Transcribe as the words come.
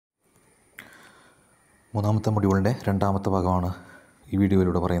മൂന്നാമത്തെ മൊഡ്യൂളിൻ്റെ രണ്ടാമത്തെ ഭാഗമാണ് ഈ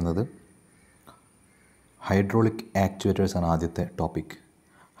വീഡിയോയിലൂടെ പറയുന്നത്. ഹൈഡ്രോളിക് ആക്ച്വേറ്റേഴ്സ് ആണ് ആദ്യത്തെ ടോപ്പിക്.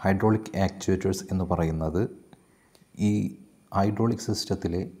 ഹൈഡ്രോളിക് ആക്ച്വേറ്റേഴ്സ് എന്ന് പറയുന്നത് ഈ ഹൈഡ്രോളിക്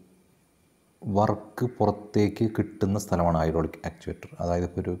സിസ്റ്റത്തിലെ വർക്ക് പുറത്തേക്ക് കിട്ടുന്ന സ്ഥലമാണ് ഹൈഡ്രോളിക് ആക്ച്വേറ്റർ. അതായത്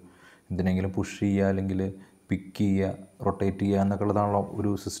ഇപ്പോൾ ഒരു എന്തിനെങ്കിലും പുഷ് ചെയ്യുക അല്ലെങ്കിൽ പിക്ക് ചെയ്യുക, റൊട്ടേറ്റ് ചെയ്യുക എന്നൊക്കെ ഉള്ളതാണല്ലോ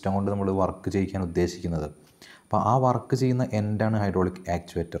ഒരു സിസ്റ്റം കൊണ്ട് നമ്മൾ വർക്ക് ചെയ്യിക്കാൻ ഉദ്ദേശിക്കുന്നത്. അപ്പോൾ ആ വർക്ക് ചെയ്യുന്ന എൻഡാണ് ഹൈഡ്രോളിക്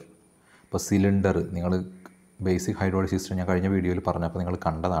ആക്ച്വേറ്റർ. ഇപ്പോൾ സിലിണ്ടർ, നിങ്ങൾ ബേസിക് ഹൈഡ്രോളിക് സിസ്റ്റം ഞാൻ കഴിഞ്ഞ വീഡിയോയിൽ പറഞ്ഞപ്പോൾ നിങ്ങൾ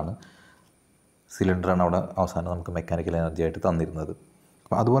കണ്ടതാണ്. സിലിണ്ടറാണ് അവിടെ അവസാനം നമുക്ക് മെക്കാനിക്കൽ എനർജി ആയിട്ട് തന്നിരുന്നത്.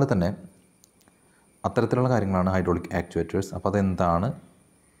 അപ്പോൾ അതുപോലെ തന്നെ അത്തരത്തിലുള്ള കാര്യങ്ങളാണ് ഹൈഡ്രോളിക് ആക്ച്വേറ്റേഴ്സ്. അപ്പോൾ അതെന്താണ്,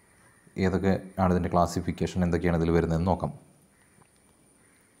 ഏതൊക്കെ ആണ് ഇതിൻ്റെ ക്ലാസിഫിക്കേഷൻ, എന്തൊക്കെയാണ് ഇതിൽ വരുന്നതെന്ന് നോക്കാം.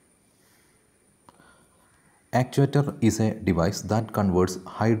 Actuator is a device that converts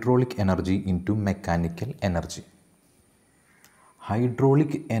hydraulic energy into mechanical energy.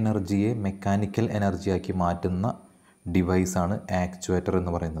 Hydraulic എനർജിയെ mechanical എനർജിയാക്കി മാറ്റുന്ന ഡിവൈസാണ് ആക്ച്വേറ്റർ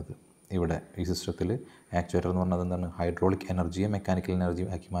എന്ന് പറയുന്നത്. ഇവിടെ ഈ സിസ്റ്റത്തിൽ ആക്ച്വേറ്റർ എന്ന് പറഞ്ഞത് എന്താണ്? ഹൈഡ്രോളിക് എനർജിയെ മെക്കാനിക്കൽ എനർജി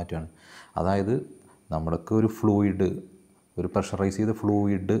ആക്കി മാറ്റുകയാണ്. അതായത് നമ്മൾക്ക് ഒരു ഫ്ലൂയിഡ്, ഒരു പ്രഷറൈസ് ചെയ്ത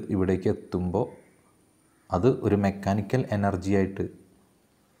ഫ്ലൂയിഡ് ഇവിടേക്ക് എത്തുമ്പോൾ അത് ഒരു മെക്കാനിക്കൽ എനർജിയായിട്ട്,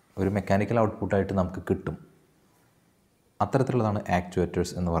 ഒരു മെക്കാനിക്കൽ ഔട്ട്പുട്ടായിട്ട് നമുക്ക് കിട്ടും. അത്തരത്തിലുള്ളതാണ്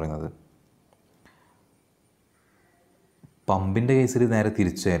ആക്ച്വേറ്റേഴ്സ് എന്ന് പറയുന്നത്. പമ്പിൻ്റെ കേസിൽ നേരെ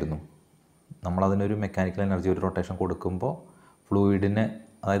തിരിച്ചായിരുന്നു. നമ്മളതിനൊരു മെക്കാനിക്കൽ എനർജി, ഒരു റൊട്ടേഷൻ കൊടുക്കുമ്പോൾ ഫ്ലൂയിഡിനെ,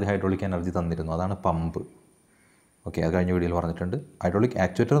 അതായത് ഹൈഡ്രോളിക് എനർജി തന്നിരുന്നു. അതാണ് പമ്പ്. ഓക്കെ, അത് കഴിഞ്ഞ വീഡിയോയിൽ പറഞ്ഞിട്ടുണ്ട്. ഹൈഡ്രോളിക്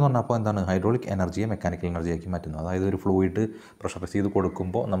ആക്ച്വേറ്റർ എന്ന് പറഞ്ഞപ്പോൾ എന്താണ്? ഹൈഡ്രോളിക് എനർജിയെ മെക്കാനിക്കൽ എനർജിയാക്കി മാറ്റുന്നു. അതായത് ഒരു ഫ്ലൂയിഡ് പ്രഷറൈസ് ചെയ്ത്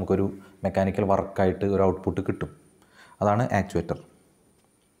കൊടുക്കുമ്പോൾ നമുക്കൊരു മെക്കാനിക്കൽ വർക്കായിട്ട് ഒരു ഔട്ട്പുട്ട് കിട്ടും. അതാണ് actuator.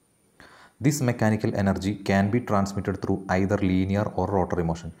 This mechanical energy can be transmitted through either linear or rotary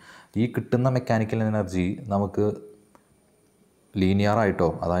motion. ഈ കിട്ടുന്ന മെക്കാനിക്കൽ എനർജി നമുക്ക് ലീനിയറായിട്ടോ,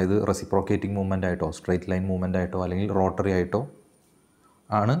 അതായത് റെസിപ്രോക്കേറ്റിംഗ് മൂവ്മെൻ്റ് ആയിട്ടോ, സ്ട്രെയിറ്റ് ലൈൻ മൂവ്മെൻ്റ് ആയിട്ടോ, അല്ലെങ്കിൽ റോട്ടറി ആയിട്ടോ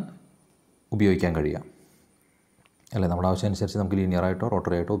ആണ് ഉപയോഗിക്കാൻ കഴിയുക. അല്ലേ, നമ്മുടെ ആവശ്യം അനുസരിച്ച് നമുക്ക് ലീനിയറായിട്ടോ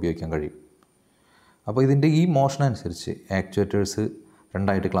റോട്ടറി ആയിട്ടോ ഉപയോഗിക്കാൻ കഴിയും. അപ്പോൾ ഇതിൻ്റെ ഈ മോഷൻ അനുസരിച്ച് ആക്ച്വേറ്റേഴ്സ്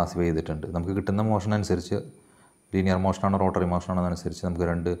രണ്ടായിട്ട് ക്ലാസിഫൈ ചെയ്തിട്ടുണ്ട്. നമുക്ക് കിട്ടുന്ന മോഷൻ അനുസരിച്ച് ലീനിയർ മോഷനാണോ റോട്ടറി മോഷനാണോ എന്നനുസരിച്ച് നമുക്ക്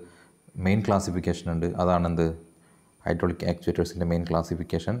രണ്ട് മെയിൻ ക്ലാസിഫിക്കേഷൻ ഉണ്ട്. അതാണെന്ത്? Hydraulic ആക്ച്വേറ്റേഴ്സിൻ്റെ main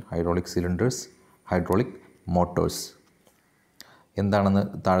classification hydraulic cylinders, hydraulic Motors. എന്താണെന്ന്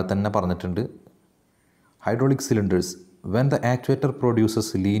താഴെ തന്നെ പറഞ്ഞിട്ടുണ്ട്. Hydraulic cylinders, when the actuator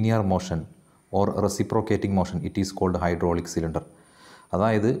produces linear motion or reciprocating motion it is called hydraulic cylinder.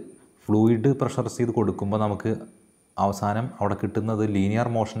 അതായത് ഫ്ലൂയിഡ് പ്രഷറൈസ് ചെയ്ത് കൊടുക്കുമ്പോൾ നമുക്ക് അവസാനം അവിടെ കിട്ടുന്നത് ലീനിയർ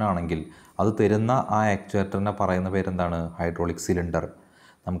മോഷനാണെങ്കിൽ അത് തരുന്ന ആ ആക്ച്വേറ്ററിനെ പറയുന്ന പേരെന്താണ്? Hydraulic cylinder.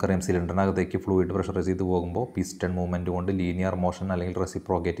 നമുക്കറിയാം, സിലിണ്ടറിനകത്തേക്ക് ഫ്ലൂയിഡ് പ്രഷറൈസ് ചെയ്ത് പോകുമ്പോൾ പിസ്റ്റൺ മൂവ്മെൻറ്റ് കൊണ്ട് ലീനിയർ മോഷൻ അല്ലെങ്കിൽ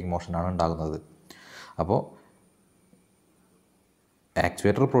റെസിപ്രോക്കേറ്റിംഗ് മോഷനാണ് ഉണ്ടാകുന്നത്. അപ്പോൾ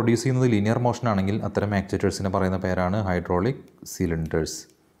ആക്ച്വേറ്റർ പ്രൊഡ്യൂസ് ചെയ്യുന്നത് ലീനിയർ മോഷൻ ആണെങ്കിൽ അത്തരം ആക്ച്വേറ്റേഴ്സിനെ പറയുന്ന പേരാണ് ഹൈഡ്രോളിക് സിലിണ്ടേഴ്സ്.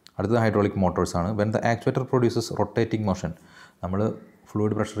 അടുത്തത് ഹൈഡ്രോളിക് മോട്ടോഴ്സ് ആണ്. When the actuator produces rotating motion, നമ്മൾ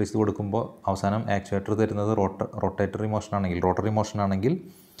ഫ്ലൂയിഡ് പ്രഷറൈസ് കൊടുക്കുമ്പോൾ അവസാനം ആക്ച്വേറ്റർ തരുന്നത് റൊട്ടേറ്ററി മോഷൻ ആണെങ്കിൽ, റോട്ടറി മോഷൻ ആണെങ്കിൽ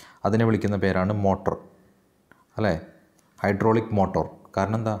അതിനെ വിളിക്കുന്ന പേരാണ് മോട്ടർ. അല്ലേ, ഹൈഡ്രോളിക് മോട്ടോർ.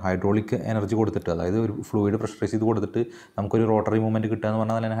 കാരണം എന്താ? ഹൈഡ്രോളിക് എനർജി കൊടുത്തിട്ട്, അതായത് ഒരു ഫ്ലൂയിഡ് പ്രഷറൈസ് ചെയ്ത് കൊടുത്തിട്ട് നമുക്കൊരു റോട്ടറി മൂവ്മെൻറ്റ് കിട്ടുക എന്ന്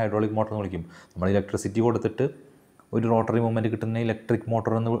പറഞ്ഞാൽ അതിനെ ഹൈഡ്രോളിക് മോട്ടർ എന്ന് വിളിക്കും. നമ്മൾ ഇലക്ട്രിസിറ്റി കൊടുത്തിട്ട് ഒരു റോട്ടറി മൂവ്മെൻറ്റ് കിട്ടുന്ന ഇലക്ട്രിക്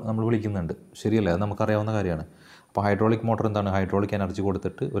മോട്ടർ എന്ന് നമ്മൾ വിളിക്കുന്നുണ്ട്. ശരിയല്ലേ? അത് നമുക്കറിയാവുന്ന കാര്യമാണ്. അപ്പോൾ ഹൈഡ്രോളിക് മോട്ടർ എന്താണ്? ഹൈഡ്രോളിക് എനർജി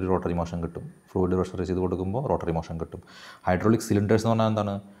കൊടുത്തിട്ട് ഒരു റോട്ടറി മോഷൻ കിട്ടും. ഫ്ലൂയിഡ് പ്രഷറൈസ് ചെയ്ത് കൊടുക്കുമ്പോൾ റോട്ടറി മോഷൻ കിട്ടും. ഹൈഡ്രോളിക് സിലിണ്ടേഴ്സ് എന്ന് പറഞ്ഞാൽ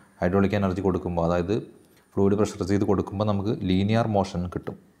എന്താണ്? ഹൈഡ്രോളിക് എനർജി കൊടുക്കുമ്പോൾ, അതായത് ഫ്ലൂയിഡ് പ്രഷറൈസ് ചെയ്ത് കൊടുക്കുമ്പോൾ നമുക്ക് ലീനിയർ മോഷൻ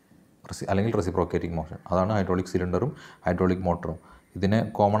കിട്ടും, അല്ലെങ്കിൽ റെസിപ്രോക്കേറ്റിംഗ് മോഷൻ. അതാണ് ഹൈഡ്രോളിക് സിലിണ്ടറും ഹൈഡ്രോളിക് മോട്ടറും. ഇതിനെ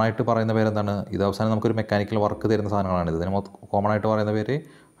കോമൺ ആയിട്ട് പറയുന്ന പേരെന്താണ്? ഇത് അവസാനം നമുക്കൊരു മെക്കാനിക്കൽ വർക്ക് തരുന്ന സാധനങ്ങളാണിത്. ഇതിനെ കോമൺ ആയിട്ട് പറയുന്ന പേര്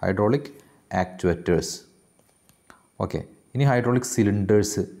ഹൈഡ്രോളിക് ആക്ച്വേറ്റേഴ്സ്. ഓക്കെ, ഇനി ഹൈഡ്രോളിക്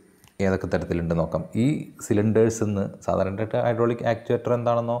സിലിണ്ടേഴ്സ് ഏതൊക്കെ തരത്തിലുണ്ട് നോക്കാം. ഈ സിലിണ്ടേഴ്സ് എന്ന് സാധാരണയായിട്ട് ഹൈഡ്രോളിക് ആക്ച്വേറ്റർ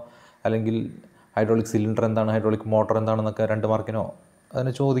എന്താണെന്നോ, അല്ലെങ്കിൽ ഹൈഡ്രോളിക് സിലിണ്ടർ എന്താണ്, ഹൈഡ്രോളിക് മോട്ടർ എന്താണെന്നൊക്കെ 2 മാർക്കിനോ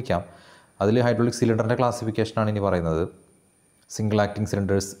അതിന് ചോദിക്കാം. അതിൽ ഹൈഡ്രോളിക് സിലിണ്ടറിൻ്റെ ക്ലാസിഫിക്കേഷനാണ് ഇനി പറയുന്നത്. Single acting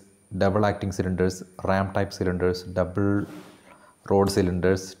cylinders, double acting cylinders, Ram type cylinders, double road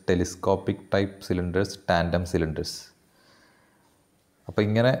cylinders, telescopic type cylinders, tandem cylinders. അപ്പോൾ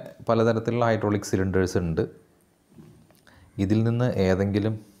ഇങ്ങനെ പലതരത്തിലുള്ള ഹൈഡ്രോളിക് സിലിണ്ടേഴ്സ് ഉണ്ട്. ഇതിൽ നിന്ന്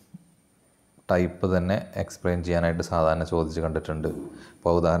ഏതെങ്കിലും ടൈപ്പ് തന്നെ എക്സ്പ്ലെയിൻ ചെയ്യാനായിട്ട് സാധാരണ ചോദിച്ച് കണ്ടിട്ടുണ്ട്.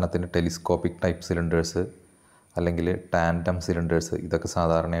 ഇപ്പോൾ ഉദാഹരണത്തിന് ടെലിസ്കോപ്പിക് ടൈപ്പ് സിലിണ്ടേഴ്സ് അല്ലെങ്കിൽ ടാൻഡം സിലിണ്ടേഴ്സ്, ഇതൊക്കെ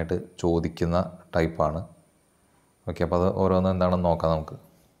സാധാരണയായിട്ട് ചോദിക്കുന്ന ടൈപ്പാണ്. ഓക്കെ, അപ്പോൾ അത് ഓരോന്ന് എന്താണെന്ന് നോക്കാം നമുക്ക്.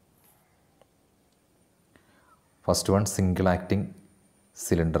 First one single acting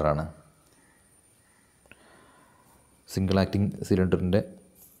സിലിണ്ടറാണ്. Single acting സിലിണ്ടറിൻ്റെ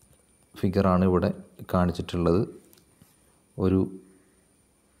ഫിഗറാണ് ഇവിടെ കാണിച്ചിട്ടുള്ളത്. ഒരു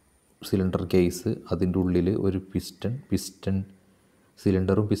സിലിണ്ടർ കേസ്, അതിൻ്റെ ഉള്ളിൽ ഒരു പിസ്റ്റൺ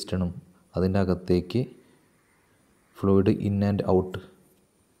സിലിണ്ടറും പിസ്റ്റണും, അതിൻ്റെ അകത്തേക്ക് ഫ്ലൂയിഡ് ഇൻ ആൻഡ് ഔട്ട്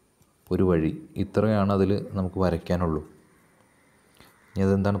ഒരു വഴി. ഇത്രയാണ് അതിൽ നമുക്ക് വരയ്ക്കാനുള്ളൂ. ഇനി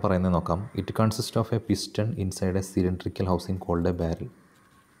അതെന്താണ് പറയുന്നത് നോക്കാം. It consist of A piston inside A cylindrical housing called A barrel.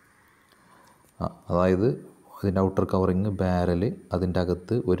 അതായത് അതിൻ്റെ ഔട്ടർ കവറിങ് ബാരൽ, അതിൻ്റെ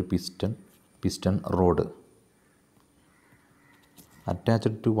അകത്ത് ഒരു piston road.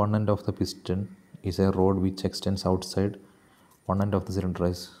 Attached to one end of the piston is A road which extends outside one end of the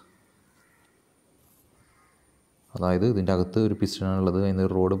സിലിണ്ടറൈസ്. അതായത് ഇതിൻ്റെ അകത്ത് ഒരു പിസ്റ്റണാണുള്ളത്, അതിന്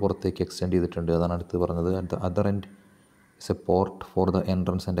റോഡ് പുറത്തേക്ക് എക്സ്റ്റെൻഡ് ചെയ്തിട്ടുണ്ട്. അതാണ് അടുത്ത് പറഞ്ഞത്. At the other end is A port for the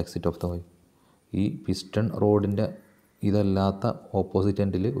entrance and exit of the oil. ഈ പിസ്റ്റൺ റോഡിൻ്റെ ഇതല്ലാത്ത ഓപ്പോസിറ്റ്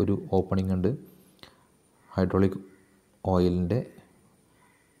എൻഡിൽ ഒരു ഓപ്പണിംഗ് ഉണ്ട്, ഹൈഡ്രോളിക് ഓയിലിൻ്റെ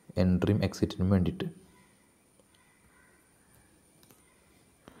എൻട്രിയും എക്സിറ്റിനും വേണ്ടിയിട്ട്.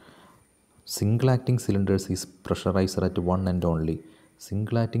 Single acting cylinders is പ്രഷറൈസർ at one end only.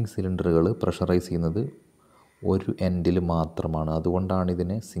 Single acting സിലിണ്ടറുകൾ പ്രഷറൈസ് ചെയ്യുന്നത് ഒരു എൻഡിൽ മാത്രമാണ്. അതുകൊണ്ടാണ്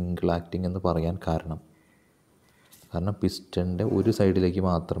ഇതിനെ സിംഗിൾ ആക്ടിംഗ് എന്ന് പറയാൻ കാരണം പിസ്റ്റൻ്റെ ഒരു സൈഡിലേക്ക്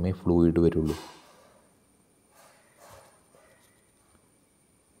മാത്രമേ ഫ്ലൂയിഡ് വരുള്ളൂ.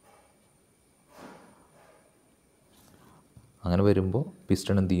 അങ്ങനെ വരുമ്പോൾ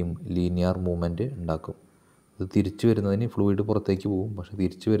പിസ്റ്റൺ എന്ത് ചെയ്യും? ലീനിയർ മൂവ്മെൻറ്റ് ഉണ്ടാക്കും. ഇത് തിരിച്ചു വരുന്നതിന് ഫ്ലൂയിഡ് പുറത്തേക്ക് പോകും, പക്ഷേ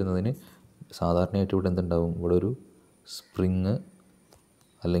തിരിച്ചു വരുന്നതിന് സാധാരണയായിട്ട് ഇവിടെ എന്തുണ്ടാവും? ഇവിടെ ഒരു സ്പ്രിങ്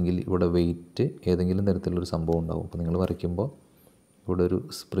അല്ലെങ്കിൽ ഇവിടെ വെയിറ്റ്, ഏതെങ്കിലും തരത്തിലുള്ളൊരു സംഭവം ഉണ്ടാവും. അപ്പോൾ നിങ്ങൾ വരയ്ക്കുമ്പോൾ ഇവിടെ ഒരു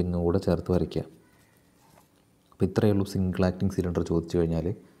സ്പ്രിങ് കൂടെ ചേർത്ത് വരയ്ക്കുക. അപ്പോൾ ഇത്രയേ ഉള്ളൂ സിംഗിൾ ആക്ടിംഗ് സിലിണ്ടർ ചോദിച്ചു കഴിഞ്ഞാൽ.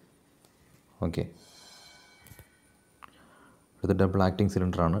 ഓക്കെ, ഇത് double acting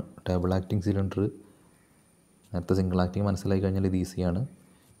സിലിണ്ടറാണ്. Double acting cylinder നേരത്തെ സിംഗിൾ ആക്ടിങ് മനസ്സിലാക്കി കഴിഞ്ഞാൽ ഇത് ഈസിയാണ്.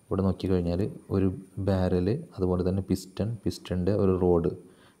 ഇവിടെ നോക്കിക്കഴിഞ്ഞാൽ ഒരു ബാരൽ, അതുപോലെ തന്നെ പിസ്റ്റൻ്റെ ഒരു റോഡ്,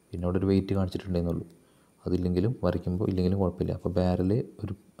 പിന്നെ അവിടെ ഒരു വെയിറ്റ് കാണിച്ചിട്ടുണ്ടെന്നുള്ളൂ. അതില്ലെങ്കിലും വരയ്ക്കുമ്പോൾ ഇല്ലെങ്കിലും കുഴപ്പമില്ല. അപ്പോൾ ബാരൽ,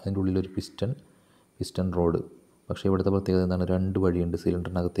 അതിൻ്റെ ഉള്ളിലൊരു പിസ്റ്റൺ റോഡ്. പക്ഷേ ഇവിടുത്തെ പ്രത്യേകത എന്താണ്? രണ്ട് വഴിയുണ്ട്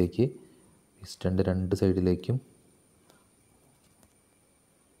സിലിണ്ടറിനകത്തേക്ക്. പിസ്റ്റൻ്റെ രണ്ട് സൈഡിലേക്കും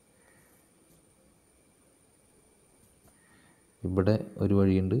ഇവിടെ ഒരു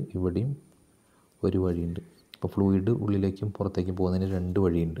വഴിയുണ്ട്, ഇവിടെയും ഒരു വഴിയുണ്ട്. അപ്പോൾ ഫ്ലൂയിഡ് ഉള്ളിലേക്കും പുറത്തേക്കും പോകുന്നതിന് രണ്ട്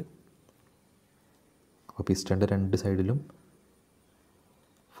വഴിയുണ്ട്. അപ്പോൾ പിസ്റ്റൻ്റെ രണ്ട് സൈഡിലും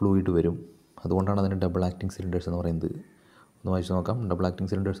ഫ്ലൂയിഡ് വരും. അതുകൊണ്ടാണ് അതിന് ഡബിൾ ആക്ടിംഗ് സിലിണ്ടേഴ്സ് എന്ന് പറയുന്നത്. ഒന്ന് വായിച്ച് നോക്കാം. Double acting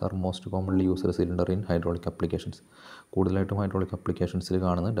cylinders are most commonly used cylinder in hydraulic applications. കൂടുതലായിട്ടും ഹൈഡ്രോളിക് ആപ്ലിക്കേഷൻസിൽ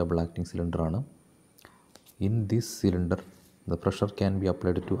കാണുന്നത് double acting സിലിണ്ടറാണ്. In this cylinder the pressure can be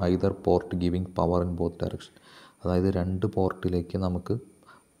applied to either port giving power in both direction. അതായത് രണ്ട് പോർട്ടിലേക്ക് നമുക്ക്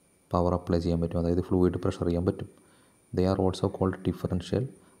പവർ അപ്ലൈ ചെയ്യാൻ പറ്റും, അതായത് fluid pressure ചെയ്യാൻ പറ്റും. They are also called differential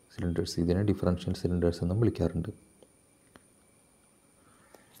cylinders. ഇതിനെ ഡിഫറൻഷ്യൽ സിലിണ്ടേഴ്സ് എന്നും വിളിക്കാറുണ്ട്.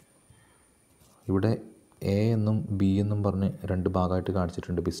 ഇവിടെ എ എന്നും ബി എന്നും പറഞ്ഞ് രണ്ട് ഭാഗമായിട്ട്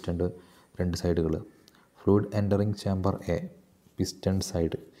കാണിച്ചിട്ടുണ്ട് പിസ്റ്റൻ്റെ രണ്ട് സൈഡുകൾ. Fluid entering chamber A, piston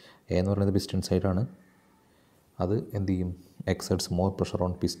side. A എന്ന് പറയുന്നത് പിസ്റ്റൺ സൈഡാണ്. അത് എന്ത് ചെയ്യും? എക്സെർട്സ് more pressure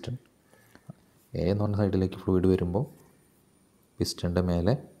on piston. A എന്ന് പറഞ്ഞ സൈഡിലേക്ക് ഫ്ലൂയിഡ് വരുമ്പോൾ പിസ്റ്റൻ്റെ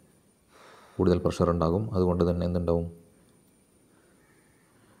മേലെ കൂടുതൽ പ്രഷർ ഉണ്ടാകും. അതുകൊണ്ട് തന്നെ എന്തുണ്ടാവും?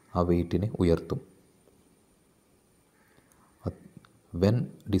 ആ വെയിറ്റിനെ ഉയർത്തും. When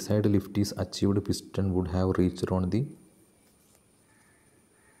decide lift is achieved piston would have reached on the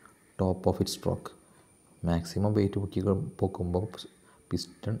top of it stroke. Maximum wait പൊക്കുമ്പോൾ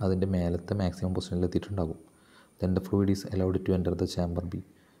piston അതിൻ്റെ മേലത്തെ മാക്സിമം പൊസിഷനിൽ എത്തിയിട്ടുണ്ടാകും. Then the fluid is allowed to enter the chamber B.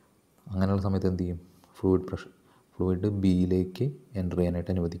 അങ്ങനെയുള്ള സമയത്ത് എന്ത് ചെയ്യും? ഫ്ലൂയിഡ് ബിയിലേക്ക് എൻ്റർ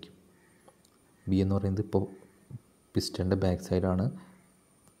ചെയ്യാനായിട്ട് അനുവദിക്കും. B എന്ന് പറയുന്നത് ഇപ്പോൾ പിസ്റ്റൻ്റെ ബാക്ക് സൈഡാണ്.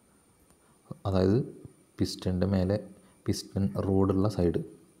 അതായത് പിസ്റ്റൻ്റെ മേലെ piston റോഡുള്ള side.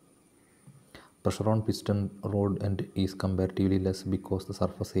 Pressure on piston road and is comparatively less because the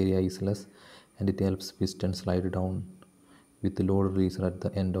surface area is less and it helps piston slide down with load released at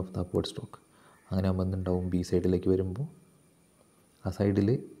the end of the upward stroke. അങ്ങനെ ആകുമ്പോൾ എന്തുണ്ടാവും? B സൈഡിലേക്ക് വരുമ്പോൾ ആ സൈഡിൽ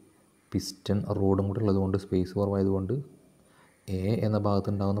piston റോഡും കൂടെ ഉള്ളതുകൊണ്ട്, സ്പേസ് കുറവായതുകൊണ്ട് എ എന്ന ഭാഗത്ത്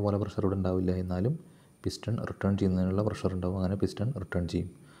ഉണ്ടാകുന്ന പോലെ പ്രഷർ ഇവിടെ ഉണ്ടാവില്ല. എന്നാലും പിസ്റ്റൺ റിട്ടേൺ ചെയ്യുന്നതിനുള്ള പ്രഷർ ഉണ്ടാവും. അങ്ങനെ പിസ്റ്റൺ റിട്ടേൺ ചെയ്യും.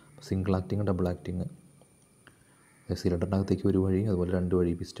 Single acting, double acting. സിലിണ്ടറിനകത്തേക്ക് ഒരു വഴി, അതുപോലെ രണ്ട്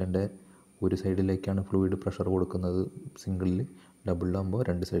വഴി. പിസ്റ്റൻ്റെ ഒരു സൈഡിലേക്കാണ് ഫ്ലൂയിഡ് പ്രഷർ കൊടുക്കുന്നത് സിംഗിളിൽ, ഡബിളിലാകുമ്പോൾ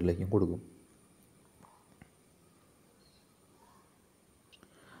രണ്ട് സൈഡിലേക്കും കൊടുക്കും.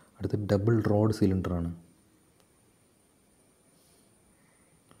 അടുത്ത് double road സിലിണ്ടറാണ്.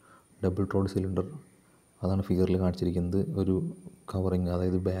 Double road cylinder അതാണ് ഫിഗറിൽ കാണിച്ചിരിക്കുന്നത്. ഒരു കവറിങ്,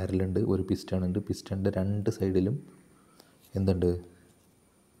 അതായത് ബാരലുണ്ട്, ഒരു പിസ്റ്റൺ ഉണ്ട്. പിസ്റ്റൻ്റെ രണ്ട് സൈഡിലും എന്തുണ്ട്?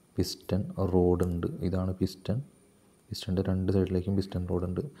 പിസ്റ്റൺ റോഡുണ്ട്. ഇതാണ് പിസ്റ്റൺ, പിസ്റ്റൻ്റെ രണ്ട് സൈഡിലേക്കും പിസ്റ്റൺ റോഡ്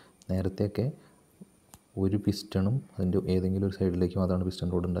ഉണ്ട്. നേരത്തെയൊക്കെ ഒരു പിസ്റ്റണും അതിൻ്റെ ഏതെങ്കിലും ഒരു സൈഡിലേക്കും അതാണ് പിസ്റ്റൺ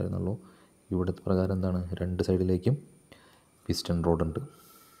റോഡ് ഉണ്ടായിരുന്നുള്ളൂ. ഇവിടുത്തെ പ്രകാരം എന്താണ്, രണ്ട് സൈഡിലേക്കും പിസ്റ്റൺ റോഡ് ഉണ്ട്.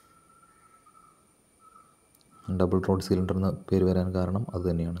 ഡബിൾ റോഡ് സിലിണ്ടർ എന്ന പേര് വരാൻ കാരണം അത്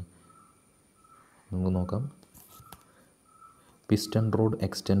തന്നെയാണ്. നമുക്ക് നോക്കാം. Piston rod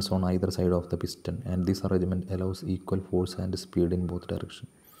extends on either side of the piston and this arrangement allows equal force and speed in both direction.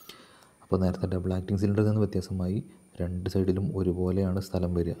 അപ്പോൾ നേരത്തെ ഡബിൾ ആക്ടിങ് സിലിണ്ടറിൽ നിന്ന് വ്യത്യാസമായി രണ്ട് സൈഡിലും ഒരുപോലെയാണ്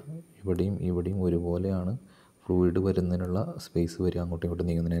സ്ഥലം വരിക. ഇവിടെയും ഇവിടെയും ഒരുപോലെയാണ് ഫ്ലൂയിഡ് വരുന്നതിനുള്ള സ്പേസ് വരിക അങ്ങോട്ടും ഇങ്ങോട്ടും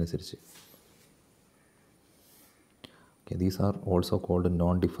നീങ്ങുന്നതിനനുസരിച്ച്. Okay, these are also called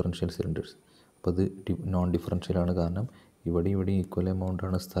non differential cylinders. അപ്പോൾ ഇത് നോൺ ഡിഫറൻഷ്യലാണ്, കാരണം ഇവിടെയും ഇവിടെയും ഈക്വൽ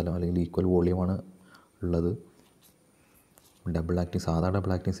എമൗണ്ടാണ് സ്ഥലം അല്ലെങ്കിൽ ഈക്വൽ വോളിയമാണ് ഉള്ളത്. സാധാ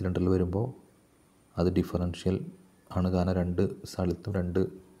ഡബിൾ ആക്ടിങ് സിലിണ്ടറിൽ വരുമ്പോൾ അത് ഡിഫറൻഷ്യൽ ആണ്, കാരണം രണ്ട് സ്ഥലത്തും രണ്ട്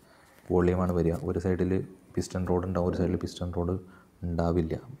വോളിയമാണ് വരിക. ഒരു സൈഡിൽ പിസ്റ്റൺ റോഡ് ഉണ്ടാവും, ഒരു സൈഡിൽ പിസ്റ്റൺ റോഡ്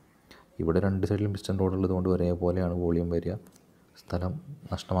ഉണ്ടാവില്ല. ഇവിടെ രണ്ട് സൈഡിലും പിസ്റ്റൺ റോഡ് ഉള്ളതുകൊണ്ട് ഒരേപോലെയാണ് വോളിയം വരിക, സ്ഥലം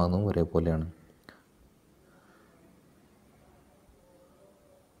നഷ്ടമാകുന്നതും ഒരേപോലെയാണ്.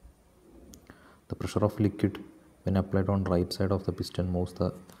 The pressure of liquid when applied on right side of the piston moves the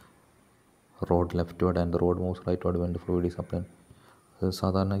rod leftward and the rod moves rightward when the fluid is applied. അത്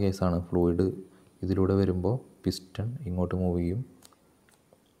സാധാരണ കേസാണ്. ഫ്ലൂയിഡ് ഇതിലൂടെ വരുമ്പോൾ പിസ്റ്റൺ ഇങ്ങോട്ട് മൂവ് ചെയ്യും,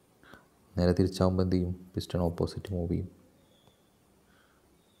 നേരെ തിരിച്ചാകുമ്പോൾ എന്ത് ചെയ്യും, പിസ്റ്റൺ ഓപ്പോസിറ്റ് മൂവ് ചെയ്യും.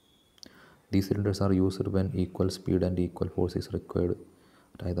 These cylinders are used when equal speed and equal force is required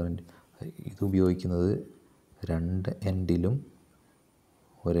at either end. ഇത് ഉപയോഗിക്കുന്നത് രണ്ട് എൻഡിലും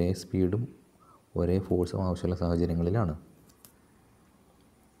ഒരേ സ്പീഡും ഒരേ ഫോഴ്സും ആവശ്യമുള്ള സാഹചര്യങ്ങളിലാണ്.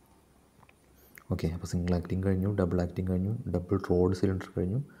 ഓക്കെ, അപ്പോൾ സിംഗിൾ ആക്ടിങ് കഴിഞ്ഞു, ഡബിൾ ആക്ടിങ് കഴിഞ്ഞു, ഡബിൾ റോഡ് സിലിണ്ടർ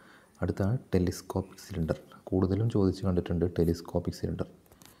കഴിഞ്ഞു. അടുത്താണ് ടെലിസ്കോപ്പിക് സിലിണ്ടർ. കൂടുതലും ചോദിച്ച് കണ്ടിട്ടുണ്ട് ടെലിസ്കോപ്പിക് സിലിണ്ടർ.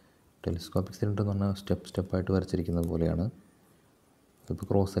 ടെലിസ്കോപ്പിക് സിലിണ്ടർ എന്ന് പറഞ്ഞാൽ സ്റ്റെപ്പായിട്ട് വരച്ചിരിക്കുന്നത് പോലെയാണ്. ഇതിപ്പോൾ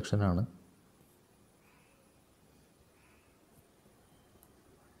ക്രോസ് സെക്ഷനാണ്.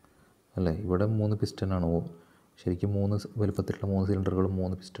 അല്ലേ, ഇവിടെ 3 പിസ്റ്റണാണ്. ശരിക്കും 3 വലുപ്പത്തിലുള്ള 3 സിലിണ്ടറുകളും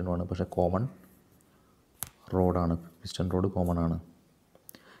 3 പിസ്റ്റണുമാണ്. പക്ഷേ കോമൺ റോഡാണ്, പിസ്റ്റൺ റോഡ് കോമൺ ആണ്.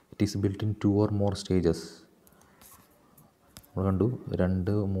 It is built in 2 or more stages. നമ്മൾ കണ്ടു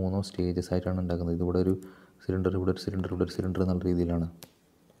 2-3 സ്റ്റേജസ് ആയിട്ടാണ് ഉണ്ടാക്കുന്നത്. ഇതിവിടെ ഒരു സിലിണ്ടർ, ഇവിടെ ഒരു സിലിണ്ടർ, ഇവിടെ ഒരു സിലിണ്ടർ എന്നുള്ള രീതിയിലാണ്.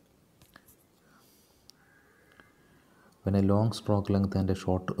 When a long stroke length and a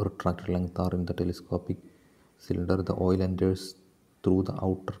short retractor length are in the telescopic cylinder, the oil enters through the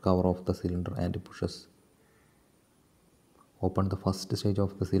outer cover of the cylinder and pushes open the first stage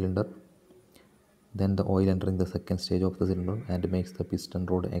of the cylinder. Then the oil entering the second stage of the cylinder and makes the piston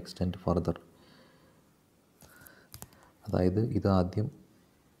rod extend further. അതായത് ഇത് ആദ്യം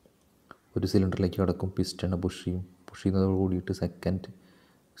ഒരു സിലിണ്ടറിലേക്ക് കടക്കും, piston push ചെയ്യുന്നതോട് കൂടിയിട്ട് second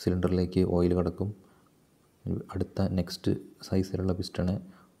സിലിണ്ടറിലേക്ക് oil കടക്കും. അടുത്ത next സൈസിലുള്ള പിസ്റ്റണെ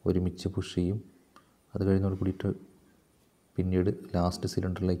ഒരുമിച്ച് പുഷ് ചെയ്യും. അത് കഴിഞ്ഞതോട് കൂടിയിട്ട് പിന്നീട് ലാസ്റ്റ്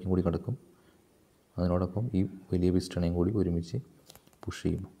സിലിണ്ടറിലേക്കും കൂടി കടക്കും. അതിനോടൊപ്പം ഈ വലിയ പിസ്റ്റണേയും കൂടി ഒരുമിച്ച് പുഷ്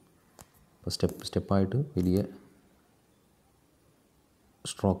ചെയ്യും. അപ്പോൾ സ്റ്റെപ്പായിട്ട് വലിയ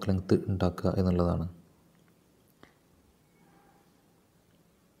സ്ട്രോക്ക് ലെങ്ത്ത് ഉണ്ടാക്കുക എന്നുള്ളതാണ്.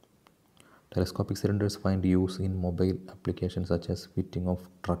 Telescopic cylinders find use in mobile applications such as fitting of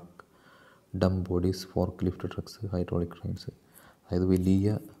truck, dump bodies, forklift trucks, hydraulic trains. അതായത്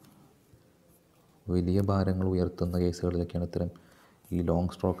വലിയ ഭാരങ്ങൾ ഉയർത്തുന്ന കേസുകളിലൊക്കെയാണ് ഇത്തരം ഈ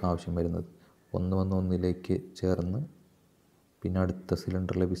ലോങ് സ്ട്രോക്ക് ആവശ്യം വരുന്നത്. ഒന്നിലേക്ക് ചേർന്ന് പിന്നെ അടുത്ത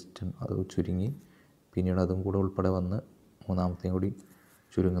സിലിണ്ടറിലെ പിസ്റ്റൺ അത് ചുരുങ്ങി പിന്നീട് അതും കൂടെ ഉൾപ്പെടെ വന്ന് മൂന്നാമത്തെയും കൂടി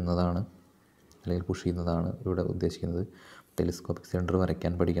ചുരുങ്ങുന്നതാണ് അല്ലെങ്കിൽ പുഷ് ചെയ്യുന്നതാണ് ഇവിടെ ഉദ്ദേശിക്കുന്നത്. ടെലിസ്കോപ്പിക് സിലിണ്ടർ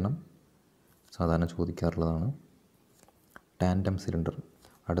വരയ്ക്കാൻ പഠിക്കണം, സാധാരണ ചോദിക്കാറുള്ളതാണ്. ടാൻഡം സിലിണ്ടർ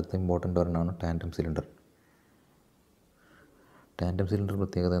അടുത്ത important ഒരെണ്ണമാണ് tandem cylinder. Tandem cylinder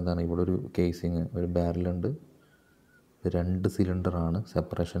പ്രത്യേകത എന്താണ്? ഇവിടെ ഒരു കേസിങ്, ഒരു ബാരലുണ്ട്, 2 സിലിണ്ടറാണ്,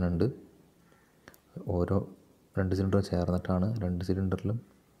 സെപ്പറേഷൻ ഉണ്ട്. ഓരോ 2 സിലിണ്ടർ ചേർന്നിട്ടാണ്, 2 സിലിണ്ടറിലും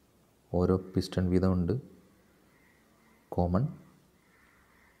ഓരോ പിസ്റ്റൺ വീതമുണ്ട്. കോമൺ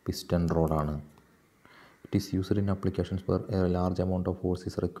പിസ്റ്റൺ റോഡാണ്. It is used in applications were A large amount of force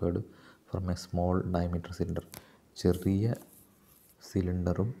is required from A small diameter cylinder. ചെറിയ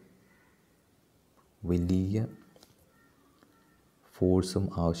സിലിണ്ടറും വലിയ ഫോഴ്സും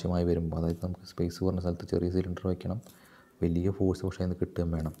ആവശ്യമായി വരുമ്പോൾ, അതായത് നമുക്ക് സ്പേസ് കുറഞ്ഞ സ്ഥലത്ത് ചെറിയ സിലിണ്ടർ വയ്ക്കണം, വലിയ ഫോഴ്സ് പക്ഷേ അതിന് കിട്ടുകയും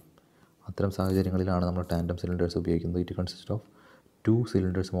വേണം. അത്തരം സാഹചര്യങ്ങളിലാണ് നമ്മൾ ടാൻഡം സിലിണ്ടേഴ്സ് ഉപയോഗിക്കുന്നത്. It consist of 2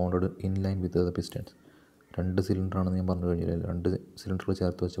 cylinders mounted in line with the pistons. 2 സിലിണ്ടറാണെന്ന് ഞാൻ പറഞ്ഞു കഴിഞ്ഞാൽ 2 സിലിണ്ടറുകൾ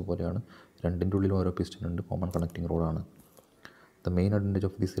ചേർത്ത് വെച്ച പോലെയാണ്. 2ൻ്റെ ഉള്ളിൽ ഓരോ പിസ്റ്റൺ ഉണ്ട്. കോമൺ കണക്റ്റിംഗ് റോഡാണ്. The main advantage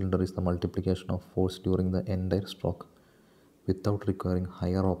of the cylinder is the multiplication of force during the entire stroke without requiring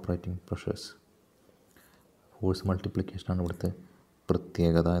higher operating pressures. Force മൾട്ടിപ്ലിക്കേഷനാണ് ഇവിടുത്തെ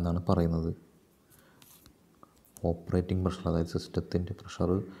പ്രത്യേകത എന്നാണ് പറയുന്നത്. ഓപ്പറേറ്റിംഗ് പ്രഷർ, അതായത് സിസ്റ്റത്തിൻ്റെ പ്രഷർ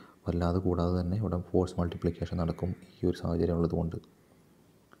വല്ലാതെ കൂടാതെ തന്നെ ഇവിടെ ഫോഴ്സ് മൾട്ടിപ്ലിക്കേഷൻ നടക്കും ഈ ഒരു സാഹചര്യം ഉള്ളതുകൊണ്ട്.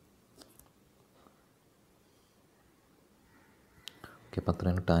 ഓക്കെ, അപ്പോൾ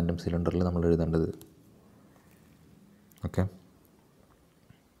അത്രയാണ് ടാൻഡം സിലിണ്ടറിൽ നമ്മൾ എഴുതേണ്ടത്. ഓക്കെ,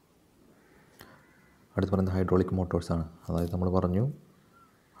 അടുത്ത് പറയുന്നത് ഹൈഡ്രോളിക് മോട്ടോഴ്സാണ്. അതായത് നമ്മൾ പറഞ്ഞു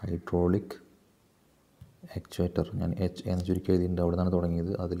ഹൈഡ്രോളിക് ആക്ച്വേറ്റർ, ഞാൻ എച്ച് എന്ന് ചുരുക്കി എഴുതിയിട്ടുണ്ട്, അവിടെ നിന്നാണ്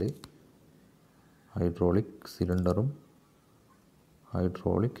തുടങ്ങിയത്. അതിൽ ഹൈഡ്രോളിക് സിലിണ്ടറും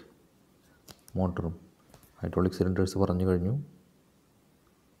ഹൈഡ്രോളിക് മോട്ടറും. ഹൈഡ്രോളിക് സിലിണ്ടേഴ്സ് പറഞ്ഞു കഴിഞ്ഞു,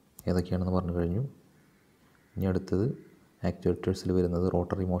 ഏതൊക്കെയാണെന്ന് പറഞ്ഞു കഴിഞ്ഞു. ഇനി അടുത്തത് ആക്ച്വേറ്റേഴ്സിൽ വരുന്നത്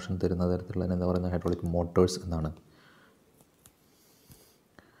റോട്ടറി മോഷൻ തരുന്ന തരത്തിലുള്ള എന്താ പറയുന്നത് ഹൈഡ്രോളിക് മോട്ടേഴ്സ് എന്നാണ്.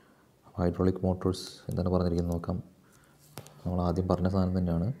 ഹൈഡ്രോളിക് മോട്ടോഴ്സ് എന്താണ് പറഞ്ഞിരിക്കുന്നത് നോക്കാം. നമ്മൾ ആദ്യം പറഞ്ഞ സാധനം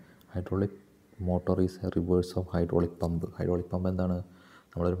തന്നെയാണ്. Hydraulic motor is A reverse of hydraulic pump. Hydraulic pump എന്താണ്?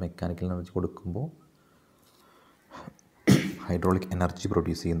 നമ്മളൊരു മെക്കാനിക്കൽ എനർജി കൊടുക്കുമ്പോൾ ഹൈഡ്രോളിക് എനർജി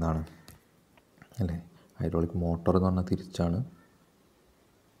പ്രൊഡ്യൂസ് ചെയ്യുന്നതാണ് അല്ലേ. ഹൈഡ്രോളിക് മോട്ടോർ എന്ന് പറഞ്ഞാൽ തിരിച്ചാണ്.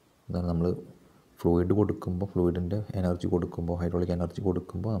 എന്താണ്, നമ്മൾ ഫ്ലൂയിഡ് കൊടുക്കുമ്പോൾ, ഫ്ലൂയിഡിൻ്റെ എനർജി കൊടുക്കുമ്പോൾ, ഹൈഡ്രോളിക് എനർജി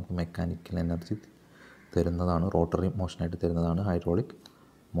കൊടുക്കുമ്പോൾ നമുക്ക് മെക്കാനിക്കൽ എനർജി തരുന്നതാണ്, റോട്ടറി മോഷനായിട്ട് തരുന്നതാണ് ഹൈഡ്രോളിക്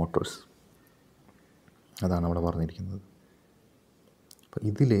മോട്ടോഴ്സ്. അതാണ് അവിടെ പറഞ്ഞിരിക്കുന്നത്. അപ്പോൾ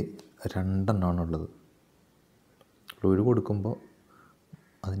ഇതിൽ രണ്ടെണ്ണമാണ് ഉള്ളത്. ഫ്ലൂയിഡ് കൊടുക്കുമ്പോൾ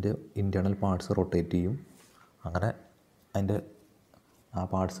അതിൻ്റെ ഇൻറ്റേർണൽ പാർട്സ് റൊട്ടേറ്റ് ചെയ്യും. അങ്ങനെ അതിൻ്റെ ആ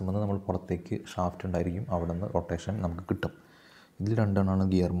പാർട്സിൽ നിന്ന് നമ്മൾ പുറത്തേക്ക് ഷാഫ്റ്റ് ഉണ്ടായിരിക്കും, അവിടെ നിന്ന് റൊട്ടേഷൻ നമുക്ക് കിട്ടും. ഇതിൽ രണ്ടെണ്ണമാണ്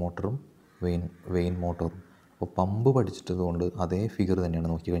ഗിയർ മോട്ടറും വെയിൻ മോട്ടോറും. അപ്പോൾ പമ്പ് പഠിച്ചിട്ടത് കൊണ്ട് അതേ ഫിഗർ തന്നെയാണ്,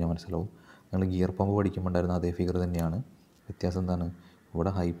 നോക്കിക്കഴിഞ്ഞാൽ മനസ്സിലാവും. നിങ്ങൾ ഗിയർ പമ്പ് പഠിക്കുമ്പോൾ ഉണ്ടായിരുന്ന അതേ ഫിഗർ തന്നെയാണ്. വ്യത്യാസം എന്താണ്?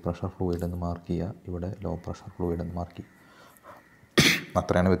 ഇവിടെ ഹൈ പ്രഷർ ഫ്ലൂയിഡ് എന്ന് മാർക്ക് ചെയ്യുക, ഇവിടെ ലോ പ്രഷർ ഫ്ലൂയിഡ് എന്ന് മാർക്ക് ചെയ്യുക.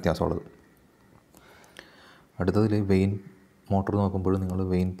 അത്രയാണ് വ്യത്യാസമുള്ളത്. അടുത്തതിൽ വെയിൻ മോട്ടോർ നോക്കുമ്പോൾ നിങ്ങൾ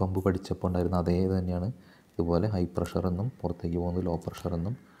വെയിൻ പമ്പ് പഠിച്ചപ്പോൾ ഉണ്ടായിരുന്ന അതേ തന്നെയാണ്. ഇതുപോലെ ഹൈ പ്രഷർ എന്നും പുറത്തേക്ക് പോകുന്നത് ലോ പ്രഷർ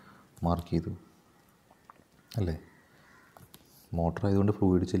എന്നും മാർക്ക് ചെയ്തു അല്ലേ. മോട്ടർ ആയതുകൊണ്ട്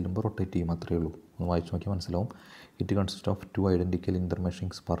ഫ്ലൂയിഡ് ചെല്ലുമ്പോൾ റൊട്ടേറ്റ് ചെയ്യും, അത്രയേ ഉള്ളൂ. ഒന്ന് വായിച്ച് നോക്കിയാൽ മനസ്സിലാവും. It consist of 2 identical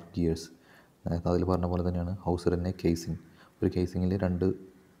ഇൻ്റർമെഷിംഗ് spark gears. അതായത് അതിൽ പറഞ്ഞ പോലെ തന്നെയാണ് ഹൗസറിൻ്റെ കേസിങ്. ഒരു കേസിങ്ങിൽ 2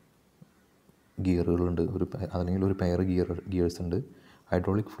 ഗിയറുകളുണ്ട്, അല്ലെങ്കിൽ ഒരു പെയർ ഗിയേഴ്സ് ഉണ്ട്.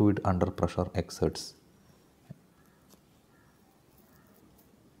 Hydraulic fluid under pressure exerts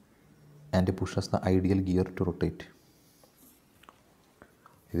and pushes the ideal gear to rotate.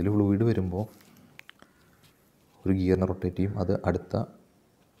 ഇതിൽ ഫ്ലൂയിഡ് വരുമ്പോൾ ഒരു ഗിയറിനെ റൊട്ടേറ്റ് ചെയ്യും, അത് അടുത്ത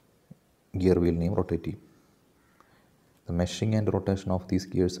ഗിയർ വീലിനെയും റൊട്ടേറ്റ് ചെയ്യും. The meshing and rotation of these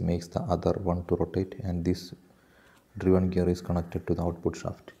gears makes the other one two rotate and this driven gear is connected to the output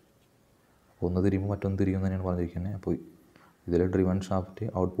shaft. അപ്പോൾ ഒന്ന് തിരിയുമ്പോൾ മറ്റൊന്ന് തിരിയും തന്നെയാണ് പറഞ്ഞിരിക്കുന്നത്. അപ്പോൾ ഇതിൽ ഡ്രിവൺ ഷാഫ്റ്റ്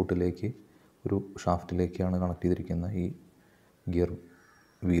ഔട്ട്പുട്ടിലേക്ക് ഒരു ഷാഫ്റ്റിലേക്കാണ് കണക്ട് ചെയ്തിരിക്കുന്ന ഈ ഗിയർ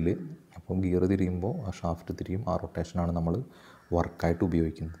വീല്. അപ്പോൾ ഗിയർ തിരിയുമ്പോൾ ആ ഷാഫ്റ്റ് തിരിയും. ആ റൊട്ടേഷനാണ് നമ്മൾ വർക്കായിട്ട്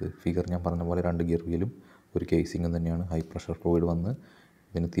ഉപയോഗിക്കുന്നത്. ഫിഗർ ഞാൻ പറഞ്ഞ പോലെ 2 ഗിയർ വീലും ഒരു കേസിങ്ങും തന്നെയാണ്. ഹൈ പ്രഷർ ഫ്ലൂയിഡ് വന്ന്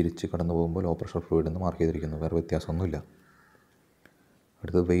ഇതിന് തിരിച്ച് കടന്നു പോകുമ്പോൾ ലോ പ്രഷർ ഫ്ലൂയിഡ് എന്ന് മാർക്ക് ചെയ്തിരിക്കുന്നു. വേറെ വ്യത്യാസമൊന്നുമില്ല.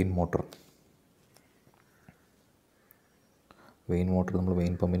 അടുത്തത് വെയിൻ മോട്ടർ. വെയിൻ മോട്ടർ നമ്മൾ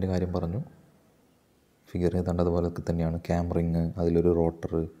വെയിൻ പമ്പിൻ്റെ കാര്യം പറഞ്ഞു. ഫിഗർ ഏതാണ്ടതുപോലെ തന്നെയാണ്. ക്യാമറിങ്, അതിലൊരു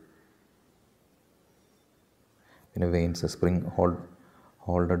റോട്ടർ, പിന്നെ വെയിൻസ്, സ്പ്രിങ്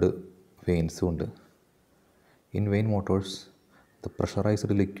ഹോൾഡഡ് വെയിൻസും ഉണ്ട്. In vein Motors the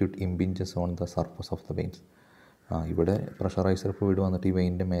pressurised liquid ഇംപിഞ്ചസ് on the surface of the veins. ഇവിടെ പ്രഷറൈസ്ഡ് ഫ്ലൂയിഡ് വന്നിട്ട് ഈ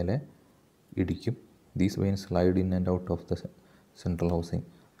വെയിൻ്റെ മേലെ ഇടിക്കും. These veins slide in and out of the central housing.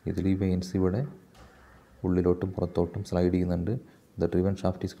 ഇതിൽ ഈ വെയിൻസ് ഇവിടെ ഉള്ളിലോട്ടും പുറത്തോട്ടും സ്ലൈഡ് ചെയ്യുന്നുണ്ട്. The driven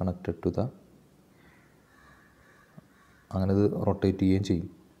shaft is connected to the, അങ്ങനെ ഇത് റൊട്ടേറ്റ് ചെയ്യുകയും ചെയ്യും.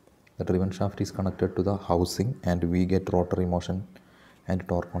 The driven shaft is connected to the housing and we get rotary motion and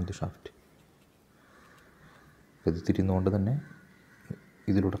torque on the shaft. ഇത് തിരിയുന്നതുകൊണ്ട് തന്നെ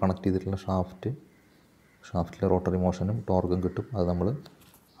ഇതിലൂടെ കണക്ട് ചെയ്തിട്ടുള്ള ഷാഫ്റ്റിലെ റോട്ടറി മോഷനും ടോർക്കും കിട്ടും. അത് നമ്മൾ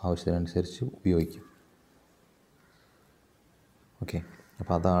ആവശ്യത്തിനനുസരിച്ച് ഉപയോഗിക്കും. ഓക്കെ,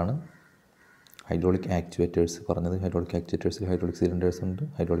 അപ്പോൾ അതാണ് ഹൈഡ്രോളിക് ആക്ച്വേറ്റേഴ്സ് പറഞ്ഞത്. ഹൈഡ്രോളിക് ആക്ച്വേറ്റേഴ്സിൽ ഹൈഡ്രോളിക് സിലിണ്ടേഴ്സ് ഉണ്ട്,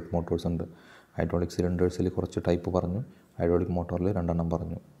 ഹൈഡ്രോളിക് മോട്ടോഴ്സ് ഉണ്ട്. ഹൈഡ്രോളിക് സിലിണ്ടേഴ്സിൽ കുറച്ച് ടൈപ്പ് പറഞ്ഞു, ഹൈഡ്രോളിക് മോട്ടോറിൽ 2 എണ്ണം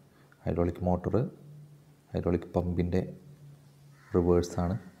പറഞ്ഞു. Hydraulic motor hydraulic പമ്പിൻ്റെ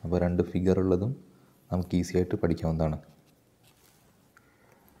റിവേഴ്സാണ്. അപ്പോൾ 2 ഫിഗർ ഉള്ളതും നമുക്ക് ഈസി ആയിട്ട് പഠിക്കാവുന്നതാണ്.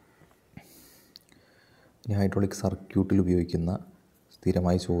 ഇനി ഹൈഡ്രോളിക് സർക്യൂട്ടിൽ ഉപയോഗിക്കുന്ന,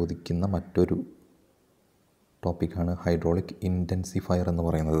 സ്ഥിരമായി ചോദിക്കുന്ന മറ്റൊരു ടോപ്പിക്കാണ് ഹൈഡ്രോളിക് ഇൻറ്റൻസിഫയർ എന്ന്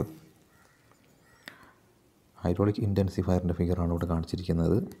പറയുന്നത്. ഹൈഡ്രോളിക് ഇൻറ്റൻസിഫയറിൻ്റെ ഫിഗറാണ് ഇവിടെ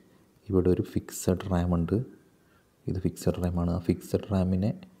കാണിച്ചിരിക്കുന്നത്. ഇവിടെ ഒരു ഫിക്സഡ് റാം ഉണ്ട്. ഇത് ഫിക്സഡ് റാമാണ്. ആ ഫിക്സഡ്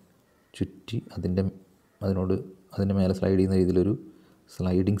റാമിനെ ചുറ്റി അതിൻ്റെ അതിൻ്റെ മേലെ സ്ലൈഡ് ചെയ്യുന്ന രീതിയിലൊരു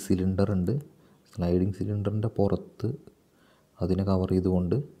സ്ലൈഡിങ് സിലിണ്ടർ ഉണ്ട്. സ്ലൈഡിങ് സിലിണ്ടറിൻ്റെ പുറത്ത് അതിനെ കവർ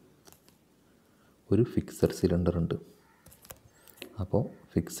ചെയ്തുകൊണ്ട് ഒരു ഫിക്സഡ് സിലിണ്ടർ ഉണ്ട്. അപ്പോൾ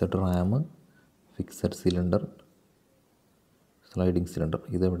fixed Ram, fixed cylinder, sliding cylinder,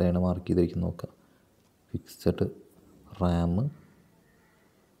 ഇതെവിടെയാണ് mark ചെയ്തിരിക്കുന്നത് നോക്കുക. Fixed Ram,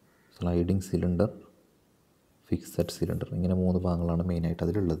 sliding cylinder, fixed cylinder, ഇങ്ങനെ 3 ഭാഗങ്ങളാണ് മെയിനായിട്ട്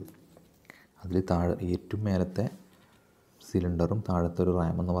അതിലുള്ളത്. അതിൽ താഴെ ഏറ്റവും മേലത്തെ സിലിണ്ടറും താഴത്തെ ഒരു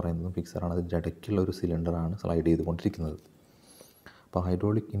റാം എന്ന് പറയുന്നതും ഫിക്സറാണ്. അതിൻ്റെ ഇടയ്ക്കുള്ള ഒരു സിലിണ്ടറാണ് സ്ലൈഡ് ചെയ്തുകൊണ്ടിരിക്കുന്നത്. അപ്പോൾ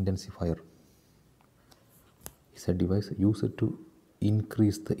hydraulic ഇൻറ്റൻസിഫയർ is a device used to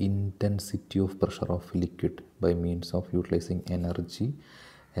increase the intensity of pressure of liquid by means of utilizing energy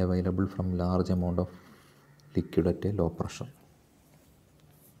available from large amount of liquid at a low pressure.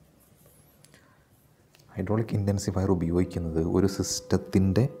 Hydraulic ഇൻറ്റൻസിഫയർ ഉപയോഗിക്കുന്നത് ഒരു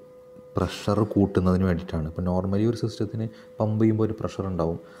സിസ്റ്റത്തിൻ്റെ പ്രഷർ കൂട്ടുന്നതിന് വേണ്ടിയിട്ടാണ്. ഇപ്പോൾ normally ഒരു സിസ്റ്റത്തിന് pump ചെയ്യുമ്പോൾ ഒരു പ്രഷർ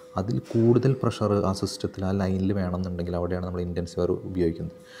ഉണ്ടാവും. അതിൽ കൂടുതൽ പ്രഷർ ആ സിസ്റ്റത്തിൽ ആ ലൈനിൽ വേണമെന്നുണ്ടെങ്കിൽ അവിടെയാണ് നമ്മൾ ഇൻറ്റൻസിഫയർ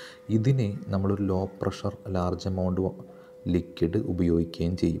ഉപയോഗിക്കുന്നത്. ഇതിന് നമ്മളൊരു low pressure large amount liquid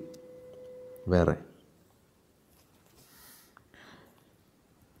ഉപയോഗിക്കുകയും ചെയ്യും. വേറെ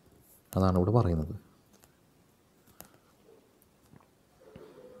അതാണ് ഇവിടെ പറയുന്നത്.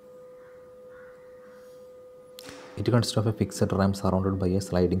 It consists of a fixed ram surrounded by a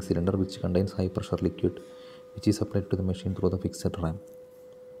sliding cylinder which contains high pressure liquid which is supplied to the machine through the fixed ram.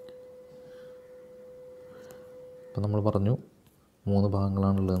 അപ്പോൾ നമ്മൾ പറഞ്ഞു 3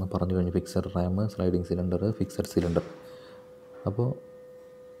 ഭാഗങ്ങളാണുള്ളതെന്ന് പറഞ്ഞു കഴിഞ്ഞു. Fixed Ram, sliding cylinder, fixed cylinder. അപ്പോൾ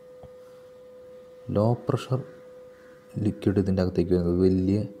low pressure liquid ഇതിൻ്റെ അകത്തേക്ക് വരുന്നത്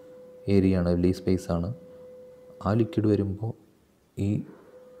വലിയ ഏരിയയാണ്, വലിയ സ്പേസാണ്. ആ ലിക്വിഡ് വരുമ്പോൾ ഈ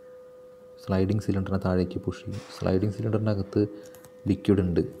സ്ലൈഡിങ് സിലിണ്ടറിനെ താഴേക്ക് പുഷ് ചെയ്യും. സ്ലൈഡിങ് സിലിണ്ടറിൻ്റെ അകത്ത് ലിക്വിഡ്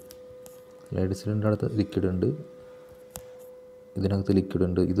ഉണ്ട്, ഇതിനകത്ത് ലിക്വിഡ്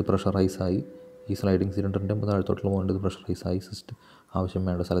ഉണ്ട്. ഇത് പ്രഷറൈസായി ഈ സ്ലൈഡിങ് സിലിണ്ടറിൻ്റെ താഴത്തോട്ടുള്ള പോകുന്നുണ്ട്. ഇത് പ്രഷറൈസായി സിസ്റ്റം ആവശ്യം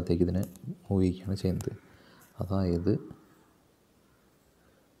വേണ്ട സ്ഥലത്തേക്ക് ഇതിനെ മൂവ് ചെയ്യുകയാണ് ചെയ്യുന്നത്. അതായത്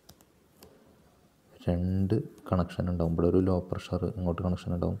 2 കണക്ഷൻ ഉണ്ടാവും. ഇവിടെ ഒരു ലോ പ്രഷർ ഇങ്ങോട്ട്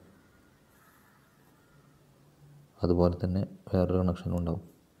കണക്ഷൻ ഉണ്ടാവും, അതുപോലെ തന്നെ വേറൊരു കണക്ഷനും ഉണ്ടാവും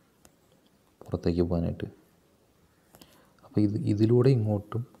പുറത്തേക്ക് പോകാനായിട്ട്. അപ്പോൾ ഇതിലൂടെ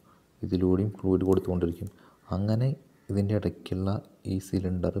ഇങ്ങോട്ടും ഇതിലൂടെയും ഫ്ലൂയിഡ് കൊടുത്തുകൊണ്ടിരിക്കും. അങ്ങനെ ഇതിൻ്റെ ഇടയ്ക്കുള്ള ഈ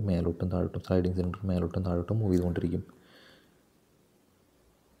സിലിണ്ടർ മേലോട്ടും താഴോട്ടും, സ്ലൈഡിങ് സിലിണ്ടർ മേലോട്ടും താഴോട്ടും മൂവ് ചെയ്തുകൊണ്ടിരിക്കും.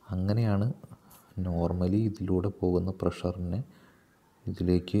 അങ്ങനെയാണ് നോർമലി ഇതിലൂടെ പോകുന്ന പ്രഷറിനെ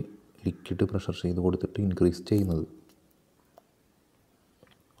ഇതിലേക്ക് ലിക്വിഡ് പ്രഷർ ചെയ്ത് കൊടുത്തിട്ട് ഇൻക്രീസ് ചെയ്യുന്നത്.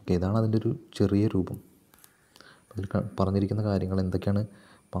 ഓക്കെ, ഇതാണ് അതിൻ്റെ ഒരു ചെറിയ രൂപം. അതിൽ പറഞ്ഞിരിക്കുന്ന കാര്യങ്ങൾ എന്തൊക്കെയാണ്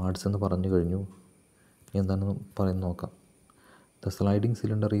പാർട്സ് എന്ന് പറഞ്ഞു കഴിഞ്ഞു. എന്താണെന്ന് പറയുന്നത് നോക്കാം. The sliding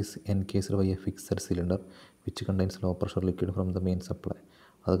cylinder is encased by A fixed cylinder which contains low pressure liquid from the main supply.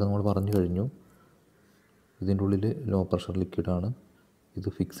 അതൊക്കെ നമ്മൾ പറഞ്ഞു കഴിഞ്ഞു. ഇതിൻ്റെ ഉള്ളിൽ ലോ പ്രഷർ ലിക്വിഡാണ്. ഇത്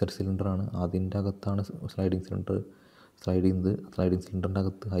ഫിക്സഡ് സിലിണ്ടറാണ്. അതിൻ്റെ അകത്താണ് സ്ലൈഡിങ് സിലിണ്ടർ സ്ലൈഡ് ചെയ്യുന്നത്. സ്ലൈഡിങ് സിലിണ്ടറിൻ്റെ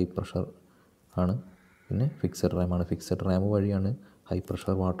അകത്ത് ഹൈ പ്രഷർ ആണ്. പിന്നെ ഫിക്സഡ് റാമാണ്. ഫിക്സഡ് റാം വഴിയാണ് ഹൈ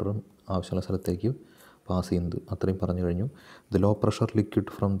പ്രഷർ വാട്ടറും ആവശ്യമുള്ള സ്ഥലത്തേക്ക് പാസ് ചെയ്യുന്നത്. അത്രയും പറഞ്ഞു കഴിഞ്ഞു. The low pressure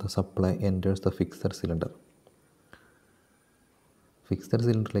liquid from the supply enters the fixed cylinder. Fixed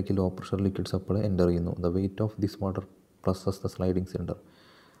സിലിണ്ടറിലേക്ക് low pressure liquid supply enter ചെയ്യുന്നു. The weight of this water pluses the sliding cylinder.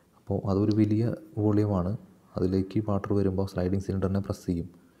 അപ്പോൾ അതൊരു വലിയ വോളിയമാണ്. അതിലേക്ക് വാട്ടർ വരുമ്പോൾ സ്ലൈഡിങ് സിലിണ്ടറിനെ പ്രസ് ചെയ്യും.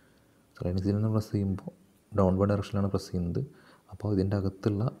 സ്ലൈഡിങ് സിലിണ്ടർ പ്രസ് ചെയ്യുമ്പോൾ downward ഡയറക്ഷനിലാണ് press ചെയ്യുന്നത്. അപ്പോൾ ഇതിൻ്റെ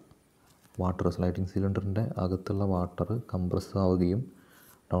അകത്തുള്ള വാട്ടർ, സ്ലൈഡിങ് സിലിണ്ടറിൻ്റെ അകത്തുള്ള വാട്ടർ കംപ്രസ് ആവുകയും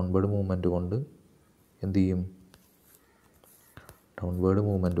ഡൗൺവേർഡ് മൂവ്മെൻറ്റ് കൊണ്ട് എന്ത് ചെയ്യും? ഡൗൺവേർഡ്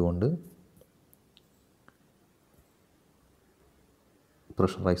മൂവ്മെൻറ്റ് കൊണ്ട്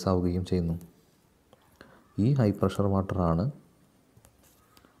പ്രഷറൈസ് ആവുകയും ചെയ്യുന്നു. ഈ ഹൈ പ്രഷർ വാട്ടറാണ്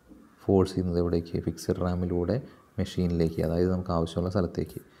ഫോഴ്സ് ചെയ്യുന്നത് എവിടേക്ക്? ഫിക്സഡ് റാമിലൂടെ മെഷീനിലേക്ക്, അതായത് നമുക്ക് ആവശ്യമുള്ള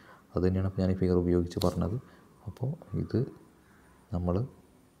സ്ഥലത്തേക്ക്. അത് തന്നെയാണ് ഇപ്പോൾ ഞാൻ ഈ ഫിഗർ ഉപയോഗിച്ച് പറഞ്ഞത്. അപ്പോൾ ഇത് നമ്മൾ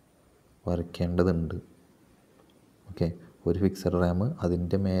വരയ്ക്കേണ്ടതുണ്ട്. ഓക്കെ, ഒരു ഫിക്സഡ് റാം,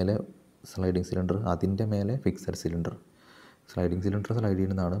 അതിൻ്റെ മേലെ സ്ലൈഡിങ് സിലിണ്ടർ, അതിൻ്റെ മേലെ fixed cylinder. Sliding cylinder slide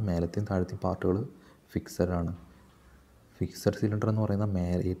ചെയ്യുന്നതാണ്. മേലത്തെയും താഴത്തെയും പാർട്ടുകൾ ഫിക്സഡ് ആണ്. ഫിക്സഡ് സിലിണ്ടർ എന്ന് പറയുന്ന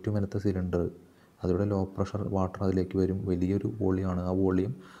ഏറ്റവും മേലത്തെ സിലിണ്ടർ, അതിലൂടെ ലോ പ്രഷർ വാട്ടർ അതിലേക്ക് വരും. വലിയൊരു വോളിയമാണ്. ആ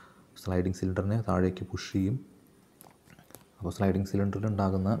വോളിയം സ്ലൈഡിങ് സിലിണ്ടറിനെ താഴേക്ക് പുഷ് ചെയ്യും. അപ്പോൾ സ്ലൈഡിങ് സിലിണ്ടറിൽ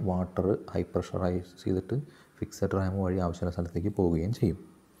ഉണ്ടാകുന്ന വാട്ടർ ഹൈ പ്രഷറൈസ് ചെയ്തിട്ട് ഫിക്സഡ് റാം വഴി ആവശ്യമുള്ള സ്ഥലത്തേക്ക് പോവുകയും ചെയ്യും.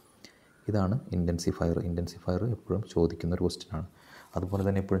 ഇതാണ് ഇൻറ്റൻസിഫയർ. ഇൻറ്റൻസിഫയർ എപ്പോഴും ചോദിക്കുന്ന ഒരു ക്വസ്റ്റ്യനാണ്. അതുപോലെ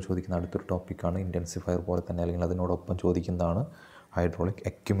തന്നെ എപ്പോഴും ചോദിക്കുന്ന അടുത്തൊരു ടോപ്പിക്കാണ് ഇൻറ്റൻസിഫയർ പോലെ തന്നെ, അല്ലെങ്കിൽ അതിനോടൊപ്പം ചോദിക്കുന്നതാണ് ഹൈഡ്രോളിക്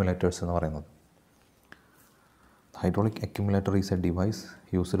അക്യുമുലേറ്റേഴ്സ് എന്ന് പറയുന്നത്. hydraulic accumulator is a device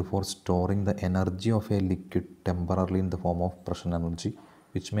used for storing the energy of a liquid temporarily in the form of pressure energy,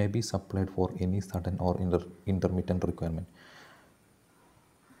 which may be supplied for any sudden or intermittent requirement.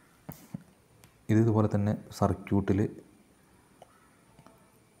 ഇതുപോലെ തന്നെ സർക്യൂട്ടിൽ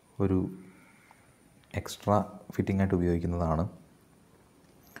ഒരു extra fitting ആയിട്ട് ഉപയോഗിക്കുന്നതാണ്.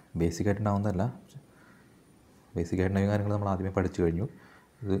 ബേസിക്കായിട്ടുണ്ടാവുന്നതല്ല, ബേസിക്കായിട്ടുണ്ടായ കാര്യങ്ങൾ നമ്മൾ ആദ്യമേ പഠിച്ചു കഴിഞ്ഞു.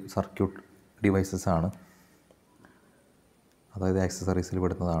 ഇത് സർക്യൂട്ട് ഡിവൈസസ് ആണ്, അതായത് ആക്സസറീസിൽ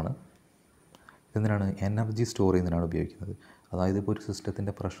പെടുന്നതാണ്. ഇതെന്തിനാണ്? എനർജി സ്റ്റോർ ചെയ്യുന്നതിനാണ് ഉപയോഗിക്കുന്നത്. അതായത് ഇപ്പോൾ ഒരു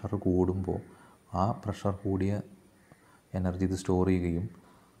സിസ്റ്റത്തിൻ്റെ പ്രഷർ കൂടുമ്പോൾ ആ പ്രഷർ കൂടിയ എനർജി ഇത് സ്റ്റോർ ചെയ്യുകയും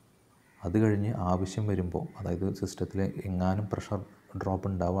അത് കഴിഞ്ഞ് ആവശ്യം വരുമ്പോൾ, അതായത് സിസ്റ്റത്തിൽ എങ്ങാനും പ്രഷർ ഡ്രോപ്പ്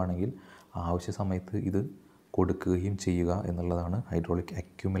ഉണ്ടാവുകയാണെങ്കിൽ ആവശ്യ സമയത്ത് ഇത് കൊടുക്കുകയും ചെയ്യുക എന്നുള്ളതാണ് ഹൈഡ്രോളിക്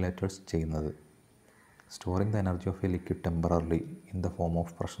അക്യുമുലേറ്റേഴ്സ് ചെയ്യുന്നത്. Storing the energy of A liquid ടെമ്പറർലി in the form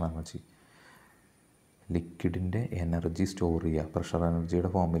of pressure energy. ലിക്വിഡിൻ്റെ energy store ചെയ്യുക, പ്രഷർ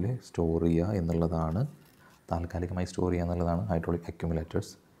എനർജിയുടെ ഫോമിൽ സ്റ്റോർ ചെയ്യുക എന്നുള്ളതാണ്, താൽക്കാലികമായി സ്റ്റോർ ചെയ്യുക എന്നുള്ളതാണ് ഹൈഡ്രോളിക്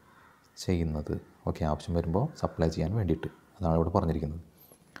അക്യുമുലേറ്റേഴ്സ് ചെയ്യുന്നത്. ഓക്കെ, ആവശ്യം വരുമ്പോൾ സപ്ലൈ ചെയ്യാൻ വേണ്ടിയിട്ട്. അതാണ് ഇവിടെ പറഞ്ഞിരിക്കുന്നത്.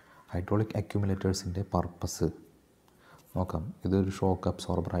 ഹൈഡ്രോളിക് അക്യുമുലേറ്റേഴ്സിൻ്റെ പർപ്പസ് നോക്കാം. ഇതൊരു ഷോക്ക്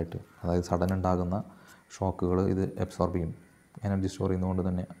അബ്സോർബറായിട്ട്, അതായത് സഡൻ ഉണ്ടാകുന്ന ഷോക്കുകൾ ഇത് അബ്സോർബ് ചെയ്യും. എനർജി സ്റ്റോർ ചെയ്യുന്നതുകൊണ്ട്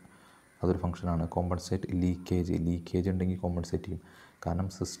തന്നെ അതൊരു ഫംഗ്ഷനാണ്. കോമ്പൻസേറ്റ് ലീക്കേജ് ഉണ്ടെങ്കിൽ കോമ്പൻസേറ്റ് ചെയ്യും. കാരണം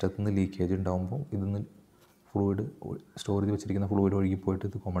സിസ്റ്റത്തിൽ നിന്ന് ലീക്കേജ് ഉണ്ടാകുമ്പോൾ ഇതിൽ ഫ്ലൂയിഡ് സ്റ്റോർ ചെയ്ത് വെച്ചിരിക്കുന്ന ഫ്ലൂയിഡ് ഒഴുകിപ്പോയിട്ട്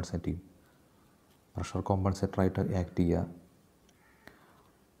ഇത് കോമ്പൻസേറ്റ് ചെയ്യും. പ്രഷർ കോമ്പൻസേറ്ററായിട്ട് ആക്ട് ചെയ്യുക.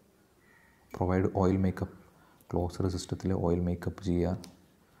 പ്രൊവൈഡ് ഓയിൽ മേക്കപ്പ്, ക്ലോസ്ഡ് സിസ്റ്റത്തിൽ ഓയിൽ മേക്കപ്പ് ചെയ്യുക.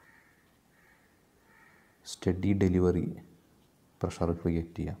 സ്റ്റഡി ഡെലിവറി, പ്രഷർ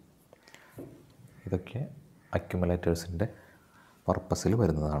ക്രിയേറ്റ് ചെയ്യുക. ഇതൊക്കെ അക്യുമുലേറ്റേഴ്സിൻ്റെ പർപ്പസിൽ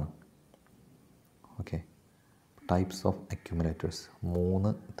വരുന്നതാണ്. ഓക്കെ, ടൈപ്സ് ഓഫ് അക്യുമുലേറ്റേഴ്സ്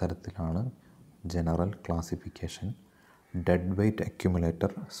 3 തരത്തിലാണ് general classification. Dead weight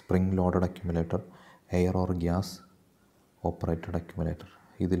accumulator, spring loaded accumulator, air or gas operated accumulator.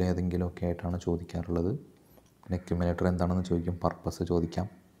 ഇതിലേതെങ്കിലുമൊക്കെ ആയിട്ടാണ് ചോദിക്കാറുള്ളത്. പിന്നെ അക്യുമുലേറ്റർ എന്താണെന്ന് ചോദിക്കും, പർപ്പസ് ചോദിക്കാം,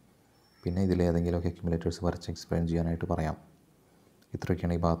 പിന്നെ ഇതിലേതെങ്കിലുമൊക്കെ അക്യുമുലേറ്റേഴ്സ് വരച്ച് എക്സ്പ്ലെയിൻ ചെയ്യാനായിട്ട് പറയാം.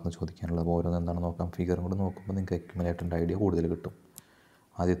 ഇത്രയൊക്കെയാണ് ഈ ഭാഗത്ത് നിന്ന് ചോദിക്കാനുള്ളത്. അപ്പോൾ ഓരോന്ന് എന്താണെന്ന് നോക്കാം. ഫിഗറും കൂടെ നോക്കുമ്പോൾ നിങ്ങൾക്ക് അക്യുമുലേറ്ററിൻ്റെ ഐഡിയ കൂടുതൽ കിട്ടും.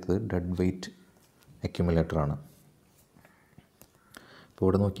 ആദ്യത്തേത് ഡെഡ് വെയ്റ്റ് അക്യുമുലേറ്ററാണ്. ഇപ്പോൾ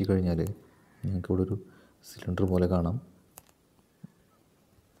ഇവിടെ നോക്കിക്കഴിഞ്ഞാൽ നിങ്ങൾക്കിവിടെ ഒരു സിലിണ്ടർ പോലെ കാണാം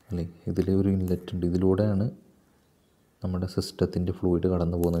അല്ലേ. ഇതിൽ ഒരു ഇൻലെറ്റ് ഉണ്ട്. ഇതിലൂടെയാണ് നമ്മുടെ സിസ്റ്റത്തിൻ്റെ ഫ്ലൂയിഡ്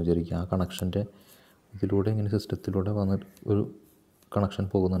കടന്നു പോകുന്നത് വിചാരിക്കുക. ആ കണക്ഷൻ്റെ ഇതിലൂടെ ഇങ്ങനെ സിസ്റ്റത്തിലൂടെ വന്നിട്ട് ഒരു കണക്ഷൻ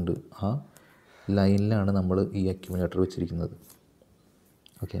പോകുന്നുണ്ട്. ആ ലൈനിലാണ് നമ്മൾ ഈ അക്യുമുലേറ്റർ വെച്ചിരിക്കുന്നത്.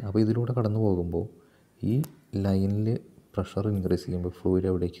 ഓക്കെ, അപ്പോൾ ഇതിലൂടെ കടന്നു പോകുമ്പോൾ ഈ ലൈനിൽ പ്രഷർ ഇൻക്രീസ് ചെയ്യുമ്പോൾ ഫ്ലൂയിഡ്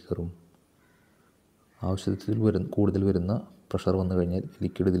എവിടേക്ക് കയറും? ആവശ്യത്തിൽ കൂടുതൽ വരുന്ന പ്രഷർ വന്നു കഴിഞ്ഞാൽ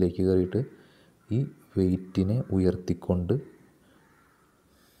ലിക്വിഡ് ഇതിലേക്ക് കയറിയിട്ട് ഈ വെയ്റ്റിനെ ഉയർത്തിക്കൊണ്ട്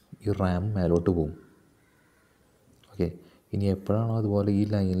ഈ റാം മേലോട്ട് പോകും. ഓക്കെ, ഇനി എപ്പോഴാണോ അതുപോലെ ഈ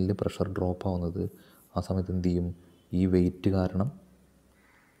ലൈനിൽ പ്രഷർ ഡ്രോപ്പ് ആവുന്നത് ആ സമയത്ത് എന്ത് ചെയ്യും? ഈ വെയ്റ്റ് കാരണം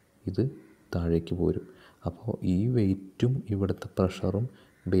ഇത് താഴേക്ക് പോരും. അപ്പോൾ ഈ വെയ്റ്റും ഇവിടുത്തെ പ്രഷറും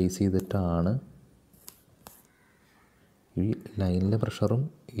ബേസ് ചെയ്തിട്ടാണ്, ഈ ലൈനിലെ പ്രഷറും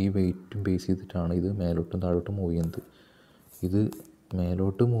ഈ വെയ്റ്റും ബേസ് ചെയ്തിട്ടാണ് ഇത് മേലോട്ടും താഴോട്ടും മൂവ് ചെയ്യുന്നത്. ഇത്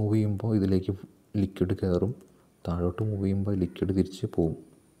മേലോട്ട് മൂവ് ചെയ്യുമ്പോൾ ഇതിലേക്ക് ലിക്വിഡ് കയറും, താഴോട്ട് മൂവ് ചെയ്യുമ്പോൾ ലിക്വിഡ് തിരിച്ച് പോവും.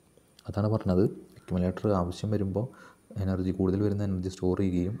 അതാണ് പറഞ്ഞത്. അക്യുമുലേറ്റർ ആവശ്യം വരുമ്പോൾ എനർജി കൂടുതൽ വരുന്ന എനർജി സ്റ്റോർ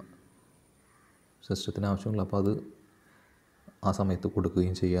ചെയ്യുകയും സിസ്റ്റത്തിന് ആവശ്യമുള്ള അപ്പോൾ അത് ആ സമയത്ത്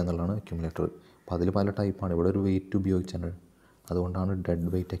കൊടുക്കുകയും ചെയ്യുക എന്നുള്ളതാണ് അക്യുമുലേറ്റർ. അപ്പോൾ അതിൽ പല ടൈപ്പാണ്. ഇവിടെ ഒരു വെയിറ്റ് ഉപയോഗിച്ചാണ്, അതുകൊണ്ടാണ് ഡെഡ്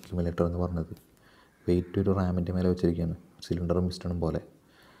വെയ്റ്റ് അക്യുമുലേറ്റർ എന്ന് പറഞ്ഞത്. വെയിറ്റ് ഒരു റാമിൻ്റെ മേലെ വെച്ചിരിക്കുകയാണ്, സിലിണ്ടറും പിസ്റ്റണും പോലെ.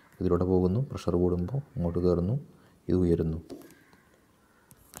 ഇതിലൂടെ പോകുന്നു, പ്രഷർ കൂടുമ്പോൾ ഇങ്ങോട്ട് കയറുന്നു, ഇത് ഉയരുന്നു.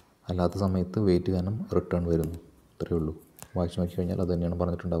 അല്ലാത്ത സമയത്ത് വെയിറ്റ് കാരണം റിട്ടേൺ വരുന്നു. ഇത്രയേ ഉള്ളൂ. വായിച്ച് നോക്കി കഴിഞ്ഞാൽ അത് തന്നെയാണ്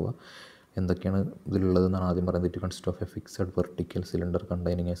പറഞ്ഞിട്ടുണ്ടാവുക. എന്തൊക്കെയാണ് ഇതിലുള്ളതെന്നാണ് ആദ്യം പറയുന്നത്. It consist of A fixed vertical cylinder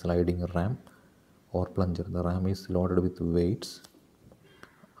containing A sliding Ram or plunger. The ram is loaded with weights.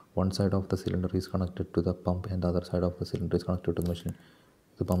 One side of the cylinder is connected to the pump and the other side of the cylinder is connected to the machine.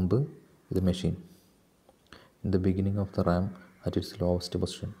 The pump, the machine. In the beginning of the ram at its lowest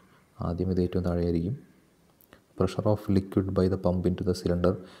position. ആദ്യം ഇത് ഏറ്റവും താഴെയായിരിക്കും. Pressure of liquid by the pump into the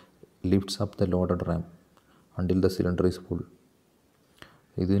cylinder lifts up the loaded ram until the cylinder is full.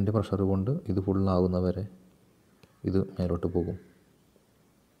 ഇതിൻ്റെ pressure കൊണ്ട് ഇത് ഫുള്ളാകുന്നവരെ ഇത് മേലോട്ട് പോകും.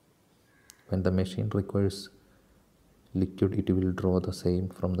 When the machine requires liquid, it will draw the same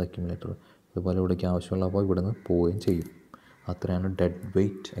from the accumulator. ഇതുപോലെ ഇവിടേക്ക് ആവശ്യമുള്ളപ്പോൾ ഇവിടുന്ന് പോവുകയും ചെയ്യും. അത്രയാണ് ഡെഡ്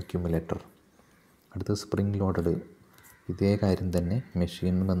വെയ്റ്റ് അക്യുമുലേറ്റർ. അടുത്തത് സ്പ്രിംഗ് ലോഡഡ്. ഇതേ കാര്യം തന്നെ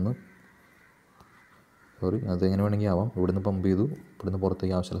മെഷീനിൽ നിന്ന് അതെങ്ങനെ വേണമെങ്കിൽ ആവാം. ഇവിടുന്ന് പമ്പ് ചെയ്തു, ഇവിടുന്ന്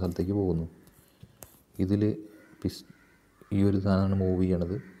പുറത്തേക്ക് ആവശ്യമുള്ള സ്ഥലത്തേക്ക് പോകുന്നു. ഇതിൽ ഈ ഒരു സാധനമാണ് മൂവ്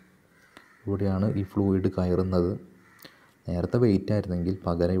ചെയ്യണത്. ഇവിടെയാണ് ഈ ഫ്ലൂയിഡ് കയറുന്നത്. നേരത്തെ വെയിറ്റ് ആയിരുന്നെങ്കിൽ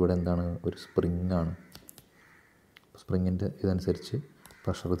പകരം ഇവിടെ എന്താണ്, ഒരു സ്പ്രിങ്ങാണ്. സ്പ്രിങ്ങിൻ്റെ ഇതനുസരിച്ച്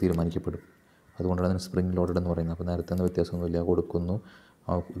പ്രഷർ തീരുമാനിക്കപ്പെടും. അതുകൊണ്ടാണ് അതിന് സ്പ്രിങ് ലോഡഡ് എന്ന് പറയുന്നത്. അപ്പോൾ നേരത്തെ ഒന്നും വ്യത്യാസമൊന്നുമില്ല. കൊടുക്കുന്നു,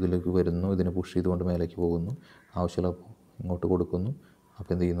 ഇതിലേക്ക് വരുന്നു, ഇതിനെ പുഷ് ചെയ്തുകൊണ്ട് മേലേക്ക് പോകുന്നു, ആവശ്യമുള്ളപ്പോൾ ഇങ്ങോട്ട് കൊടുക്കുന്നു.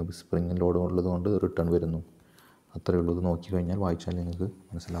 അപ്പോൾ എന്ത് ചെയ്യുന്നു, സ്പ്രിങ് ലോഡ് ഉള്ളതുകൊണ്ട് റിട്ടേൺ വരുന്നു. അത്രയേ ഉള്ളൂ. ഇത് നോക്കി കഴിഞ്ഞാൽ വായിച്ചാൽ നിങ്ങൾക്ക്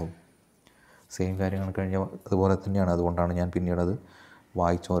മനസ്സിലാവും. സെയിം കാര്യങ്ങൾ അതുപോലെ തന്നെയാണ്. അതുകൊണ്ടാണ് ഞാൻ പിന്നീട് അത്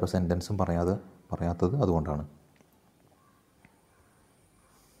വായിച്ച ഓരോ സെൻറ്റൻസും പറയാത്തത് അതുകൊണ്ടാണ്.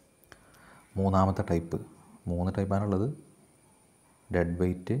 മൂന്നാമത്തെ ടൈപ്പ്, 3 ടൈപ്പാണുള്ളത്. ഡെഡ്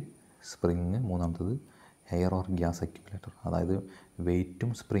വെയ്റ്റ്, സ്പ്രിങ്, മൂന്നാമത്തത് എയർ ഓർ ഗ്യാസ് അക്യുമുലേറ്റർ. അതായത് വെയ്റ്റും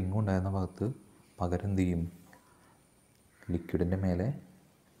സ്പ്രിങ്ങും ഉണ്ടായിരുന്ന ഭാഗത്ത് പകരം എന്ത് ചെയ്യും, ലിക്വിഡിൻ്റെ മേലെ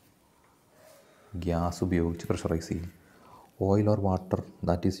ഗ്യാസ് ഉപയോഗിച്ച് പ്രഷറൈസ് ചെയ്യും. Oil or water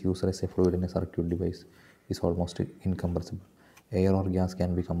that is used as A fluid in A circuit device is almost incompressible. Air or gas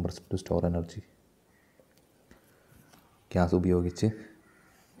can be compressed to store energy. Gas ഉപയോഗിച്ച്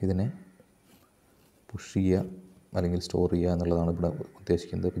ഇതിനെ പുഷ് ചെയ്യുക അല്ലെങ്കിൽ സ്റ്റോർ ചെയ്യുക എന്നുള്ളതാണ് ഇവിടെ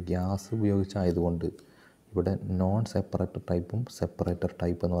ഉദ്ദേശിക്കുന്നത്. ഇപ്പോൾ ഗ്യാസ് ഉപയോഗിച്ചായതുകൊണ്ട് ഇവിടെ നോൺ സെപ്പറേറ്റർ ടൈപ്പും സെപ്പറേറ്റർ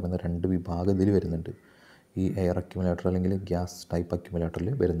ടൈപ്പ് എന്ന് പറയുന്ന 2 വിഭാഗം ഇതിൽ വരുന്നുണ്ട്. ഈ എയർ അക്യുമുലേറ്റർ അല്ലെങ്കിൽ ഗ്യാസ് ടൈപ്പ് അക്യുമുലേറ്ററിൽ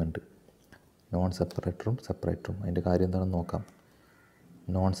വരുന്നുണ്ട്. നോൺ സെപ്പറേറ്ററും സെപ്പറേറ്ററും. അതിൻ്റെ കാര്യം എന്താണെന്ന് നോക്കാം.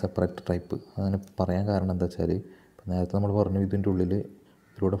 നോൺ സെപ്പറേറ്റർ ടൈപ്പ് അങ്ങനെ പറയാൻ കാരണം എന്താ വെച്ചാൽ, ഇപ്പോൾ നേരത്തെ നമ്മൾ പറഞ്ഞു ഇതിൻ്റെ ഉള്ളിൽ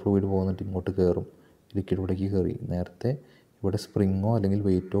ഇതിലൂടെ ഫ്ലൂയിഡ് പോകുന്നിട്ട് ഇങ്ങോട്ട് കയറും, ലിക്വിഡ് ഇവിടേക്ക് കയറി. നേരത്തെ ഇവിടെ സ്പ്രിങ്ങോ അല്ലെങ്കിൽ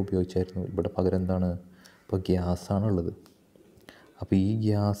വെയിറ്റോ ഉപയോഗിച്ചായിരുന്നു. ഇവിടെ പകരം എന്താണ്, ഇപ്പോൾ ഗ്യാസാണ് ഉള്ളത്. അപ്പോൾ ഈ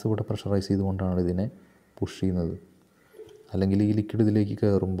ഗ്യാസ് ഇവിടെ പ്രഷറൈസ് ചെയ്തുകൊണ്ടാണ് ഇതിനെ പുഷ് ചെയ്യുന്നത്. അല്ലെങ്കിൽ ഈ ലിക്വിഡ് ഇതിലേക്ക്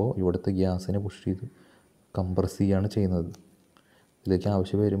കയറുമ്പോൾ ഇവിടുത്തെ ഗ്യാസിനെ പുഷ് ചെയ്ത് കംപ്രസ് ചെയ്യുകയാണ് ചെയ്യുന്നത്. ഇതിലേക്ക്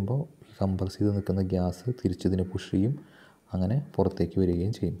ആവശ്യം വരുമ്പോൾ ഈ കംപ്രസ് ചെയ്ത് നിൽക്കുന്ന ഗ്യാസ് തിരിച്ചതിനെ പുഷ് ചെയ്യും, അങ്ങനെ പുറത്തേക്ക്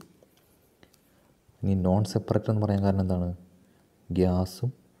വരികയും ചെയ്യും. ഇനി നോൺ സെപ്പറേറ്റർ എന്ന് പറയാൻ കാരണം എന്താണ്, ഗ്യാസും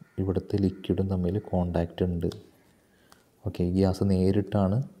ഇവിടുത്തെ ലിക്വിഡും തമ്മിൽ കോണ്ടാക്റ്റ് ഉണ്ട്. ഓക്കെ, ഗ്യാസ്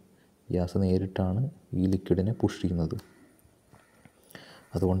നേരിട്ടാണ് ഈ ലിക്വിഡിനെ പുഷ് ചെയ്യുന്നത്.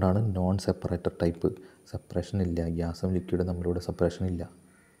 അതുകൊണ്ടാണ് നോൺ സെപ്പറേറ്റർ ടൈപ്പ്. സെപ്പറേഷൻ ഇല്ല, ഗ്യാസും ലിക്വിഡും തമ്മിലൂടെ സെപ്പറേഷൻ ഇല്ല.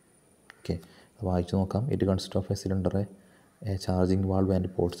 ഓക്കെ, വായിച്ചു നോക്കാം. It consist of A cylinder, A charging valve and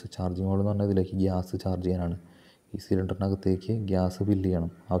ports. Charging valve എന്ന് പറഞ്ഞാൽ ഇതിലേക്ക് ഗ്യാസ് ചാർജ് ചെയ്യാനാണ്. ഈ സിലിണ്ടറിനകത്തേക്ക് ഗ്യാസ് ഫില്ല്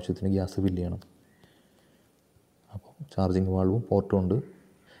ചെയ്യണം, ആവശ്യത്തിന് ഗ്യാസ് ഫില്ല് ചെയ്യണം. അപ്പോൾ ചാർജിങ് വാൾവും പോർട്ടും ഉണ്ട്.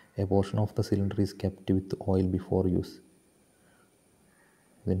 A portion of the cylinder is kept with oil before use.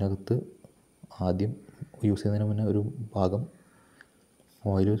 ഇതിൻ്റെ അകത്ത് ആദ്യം യൂസ് ചെയ്യുന്നതിന് മുന്നേ ഒരു ഭാഗം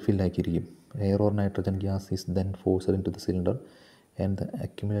oil ഫില്ലാക്കിയിരിക്കും. Air or nitrogen gas is then forced in to the cylinder and the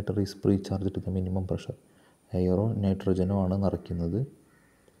accumulator is pre charge to the minimum pressure. Aero നൈട്രജനോ ആണ് നിറയ്ക്കുന്നത്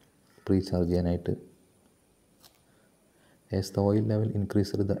pre charge ചെയ്യാനായിട്ട്. As the oil level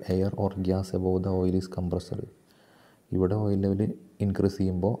increased the air or gas above the oil is compressed. ഇവിടെ oil level increase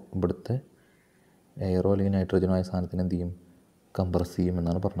ചെയ്യുമ്പോൾ ഇവിടുത്തെ aero അല്ലെങ്കിൽ നൈട്രജനോ ആയ സാധനത്തിന് എന്ത് ചെയ്യും, കംപ്രസ് ചെയ്യും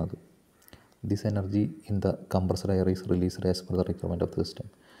എന്നാണ് പറഞ്ഞത്. This energy in the compressed air is released as per the requirement of the system.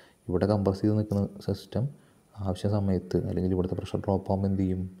 ഇവിടെ കംപ്രസ് ചെയ്ത് നിൽക്കുന്ന സിസ്റ്റം ആവശ്യ സമയത്ത് അല്ലെങ്കിൽ ഇവിടുത്തെ പ്രഷർ ഡ്രോപ്പ് ആകുമ്പോൾ എന്ത്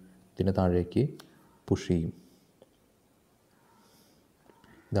ചെയ്യും, ഇതിനെ താഴേക്ക് പുഷ് ചെയ്യും.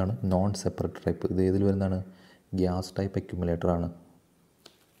 ഇതാണ് നോൺ സെപ്പറേറ്റർ ടൈപ്പ്. ഇത് ഏതിൽ വരുന്നതാണ്, ഗ്യാസ് ടൈപ്പ് അക്യുമുലേറ്ററാണ്.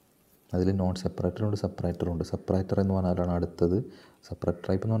 അതിൽ നോൺ സെപ്പറേറ്ററുണ്ട്, സെപ്പറേറ്ററുണ്ട്. സെപ്പറേറ്റർ എന്ന് പറഞ്ഞാലാണ് അടുത്തത്. സെപ്പറേറ്റർ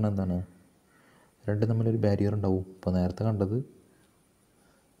ടൈപ്പ് എന്ന് പറഞ്ഞാൽ എന്താണ്, രണ്ടും തമ്മിലൊരു ബാരിയർ ഉണ്ടാവും. ഇപ്പോൾ നേരത്തെ കണ്ടത്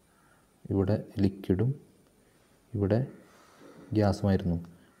ഇവിടെ ലിക്വിഡും ഇവിടെ ഗ്യാസുമായിരുന്നു,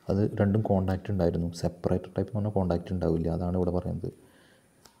 അത് രണ്ടും കോണ്ടാക്റ്റ് ഉണ്ടായിരുന്നു. സെപ്പറേറ്റർ ടൈപ്പ് എന്ന് പറഞ്ഞാൽ കോണ്ടാക്റ്റ് ഉണ്ടാവില്ല, അതാണ് ഇവിടെ പറയുന്നത്.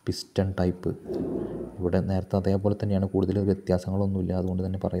 പിസ്റ്റൺ ടൈപ്പ് ഇവിടെ നേരത്തെ അതേപോലെ തന്നെയാണ്, കൂടുതൽ വ്യത്യാസങ്ങളൊന്നുമില്ല, അതുകൊണ്ട്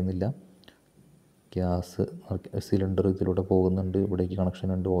തന്നെ പറയുന്നില്ല. ഗ്യാസ് സിലിണ്ടർ ഇതിലൂടെ പോകുന്നുണ്ട്, ഇവിടേക്ക് കണക്ഷൻ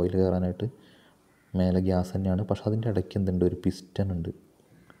ഉണ്ട് ഓയിൽ കയറാനായിട്ട്, മേലെ ഗ്യാസ് തന്നെയാണ്. പക്ഷേ അതിൻ്റെ ഇടയ്ക്ക് എന്തുണ്ട്, ഒരു പിസ്റ്റൺ ഉണ്ട്,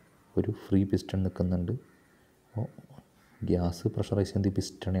 ഒരു ഫ്രീ പിസ്റ്റൺ നിൽക്കുന്നുണ്ട്. അപ്പോൾ ഗ്യാസ് പ്രഷറൈസ് ചെയ്യുന്നത് ഈ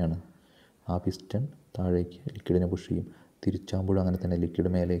പിസ്റ്റണെയാണ്. ആ പിസ്റ്റൺ താഴേക്ക് ലിക്വിഡിനെ പുഷ് ചെയ്യും. തിരിച്ചാകുമ്പോഴും അങ്ങനെ തന്നെ, ലിക്വിഡ്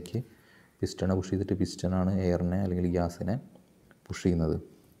മേലേക്ക് പിസ്റ്റണെ പുഷ് ചെയ്തിട്ട് പിസ്റ്റണാണ് എയറിനെ അല്ലെങ്കിൽ ഗ്യാസിനെ പുഷ് ചെയ്യുന്നത്.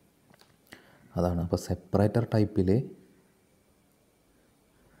 അതാണ്. അപ്പോൾ സെപ്പറേറ്റർ ടൈപ്പിൽ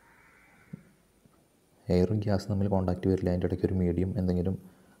എയറും ഗ്യാസും തമ്മിൽ കോണ്ടാക്റ്റ് വരില്ല, അതിൻ്റെ ഇടയ്ക്ക് ഒരു മീഡിയം എന്തെങ്കിലും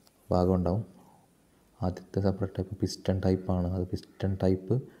ഭാഗം ഉണ്ടാവും. ആദ്യത്തെ സെപ്പറേറ്റ് ടൈപ്പ് പിസ്റ്റൺ ടൈപ്പാണ്. അത് piston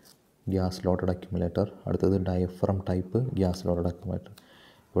type gas loaded accumulator. അടുത്തത് diaphragm type gas loaded accumulator.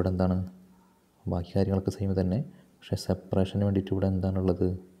 ഇവിടെ എന്താണ്, ബാക്കി കാര്യങ്ങളൊക്കെ സെയിം തന്നെ, പക്ഷേ സെപ്പറേഷന് വേണ്ടിയിട്ട് ഇവിടെ എന്താണുള്ളത്,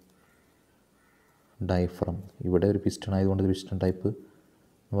 ഡയഫ്രം. ഇവിടെ ഒരു പിസ്റ്റൺ ആയതുകൊണ്ട് ഇത് പിസ്റ്റൺ ടൈപ്പ്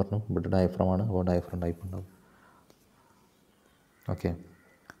എന്ന് പറഞ്ഞു, ഇവിടെ ഡയഫ്രമാണ്, അപ്പോൾ ഡയഫ്രം ടൈപ്പ് ഉണ്ടാവും. ഓക്കെ,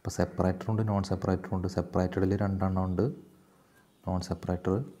 അപ്പോൾ സെപ്പറേറ്ററുണ്ട് നോൺ സെപ്പറേറ്ററുണ്ട്. സെപ്പറേറ്റഡിൽ 2 എണ്ണം ഉണ്ട്, നോൺ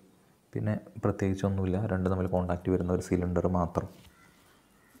സെപ്പറേറ്റർ. പിന്നെ പ്രത്യേകിച്ചൊന്നുമില്ല, രണ്ട് തമ്മിൽ കോണ്ടാക്റ്റ് വരുന്ന ഒരു സിലിണ്ടർ മാത്രം.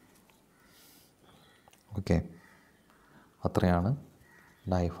 ഓക്കെ, അത്രയാണ്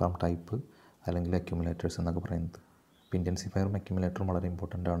ഡയഫ്രാം ടൈപ്പ് അല്ലെങ്കിൽ അക്യുമുലേറ്റേഴ്സ് എന്നൊക്കെ പറയുന്നത്. ഇപ്പോൾ ഇൻറ്റൻസിഫയറും അക്യുമുലേറ്ററും വളരെ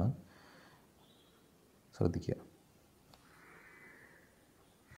ഇമ്പോർട്ടൻ്റ് ആണ്, ശ്രദ്ധിക്കുക.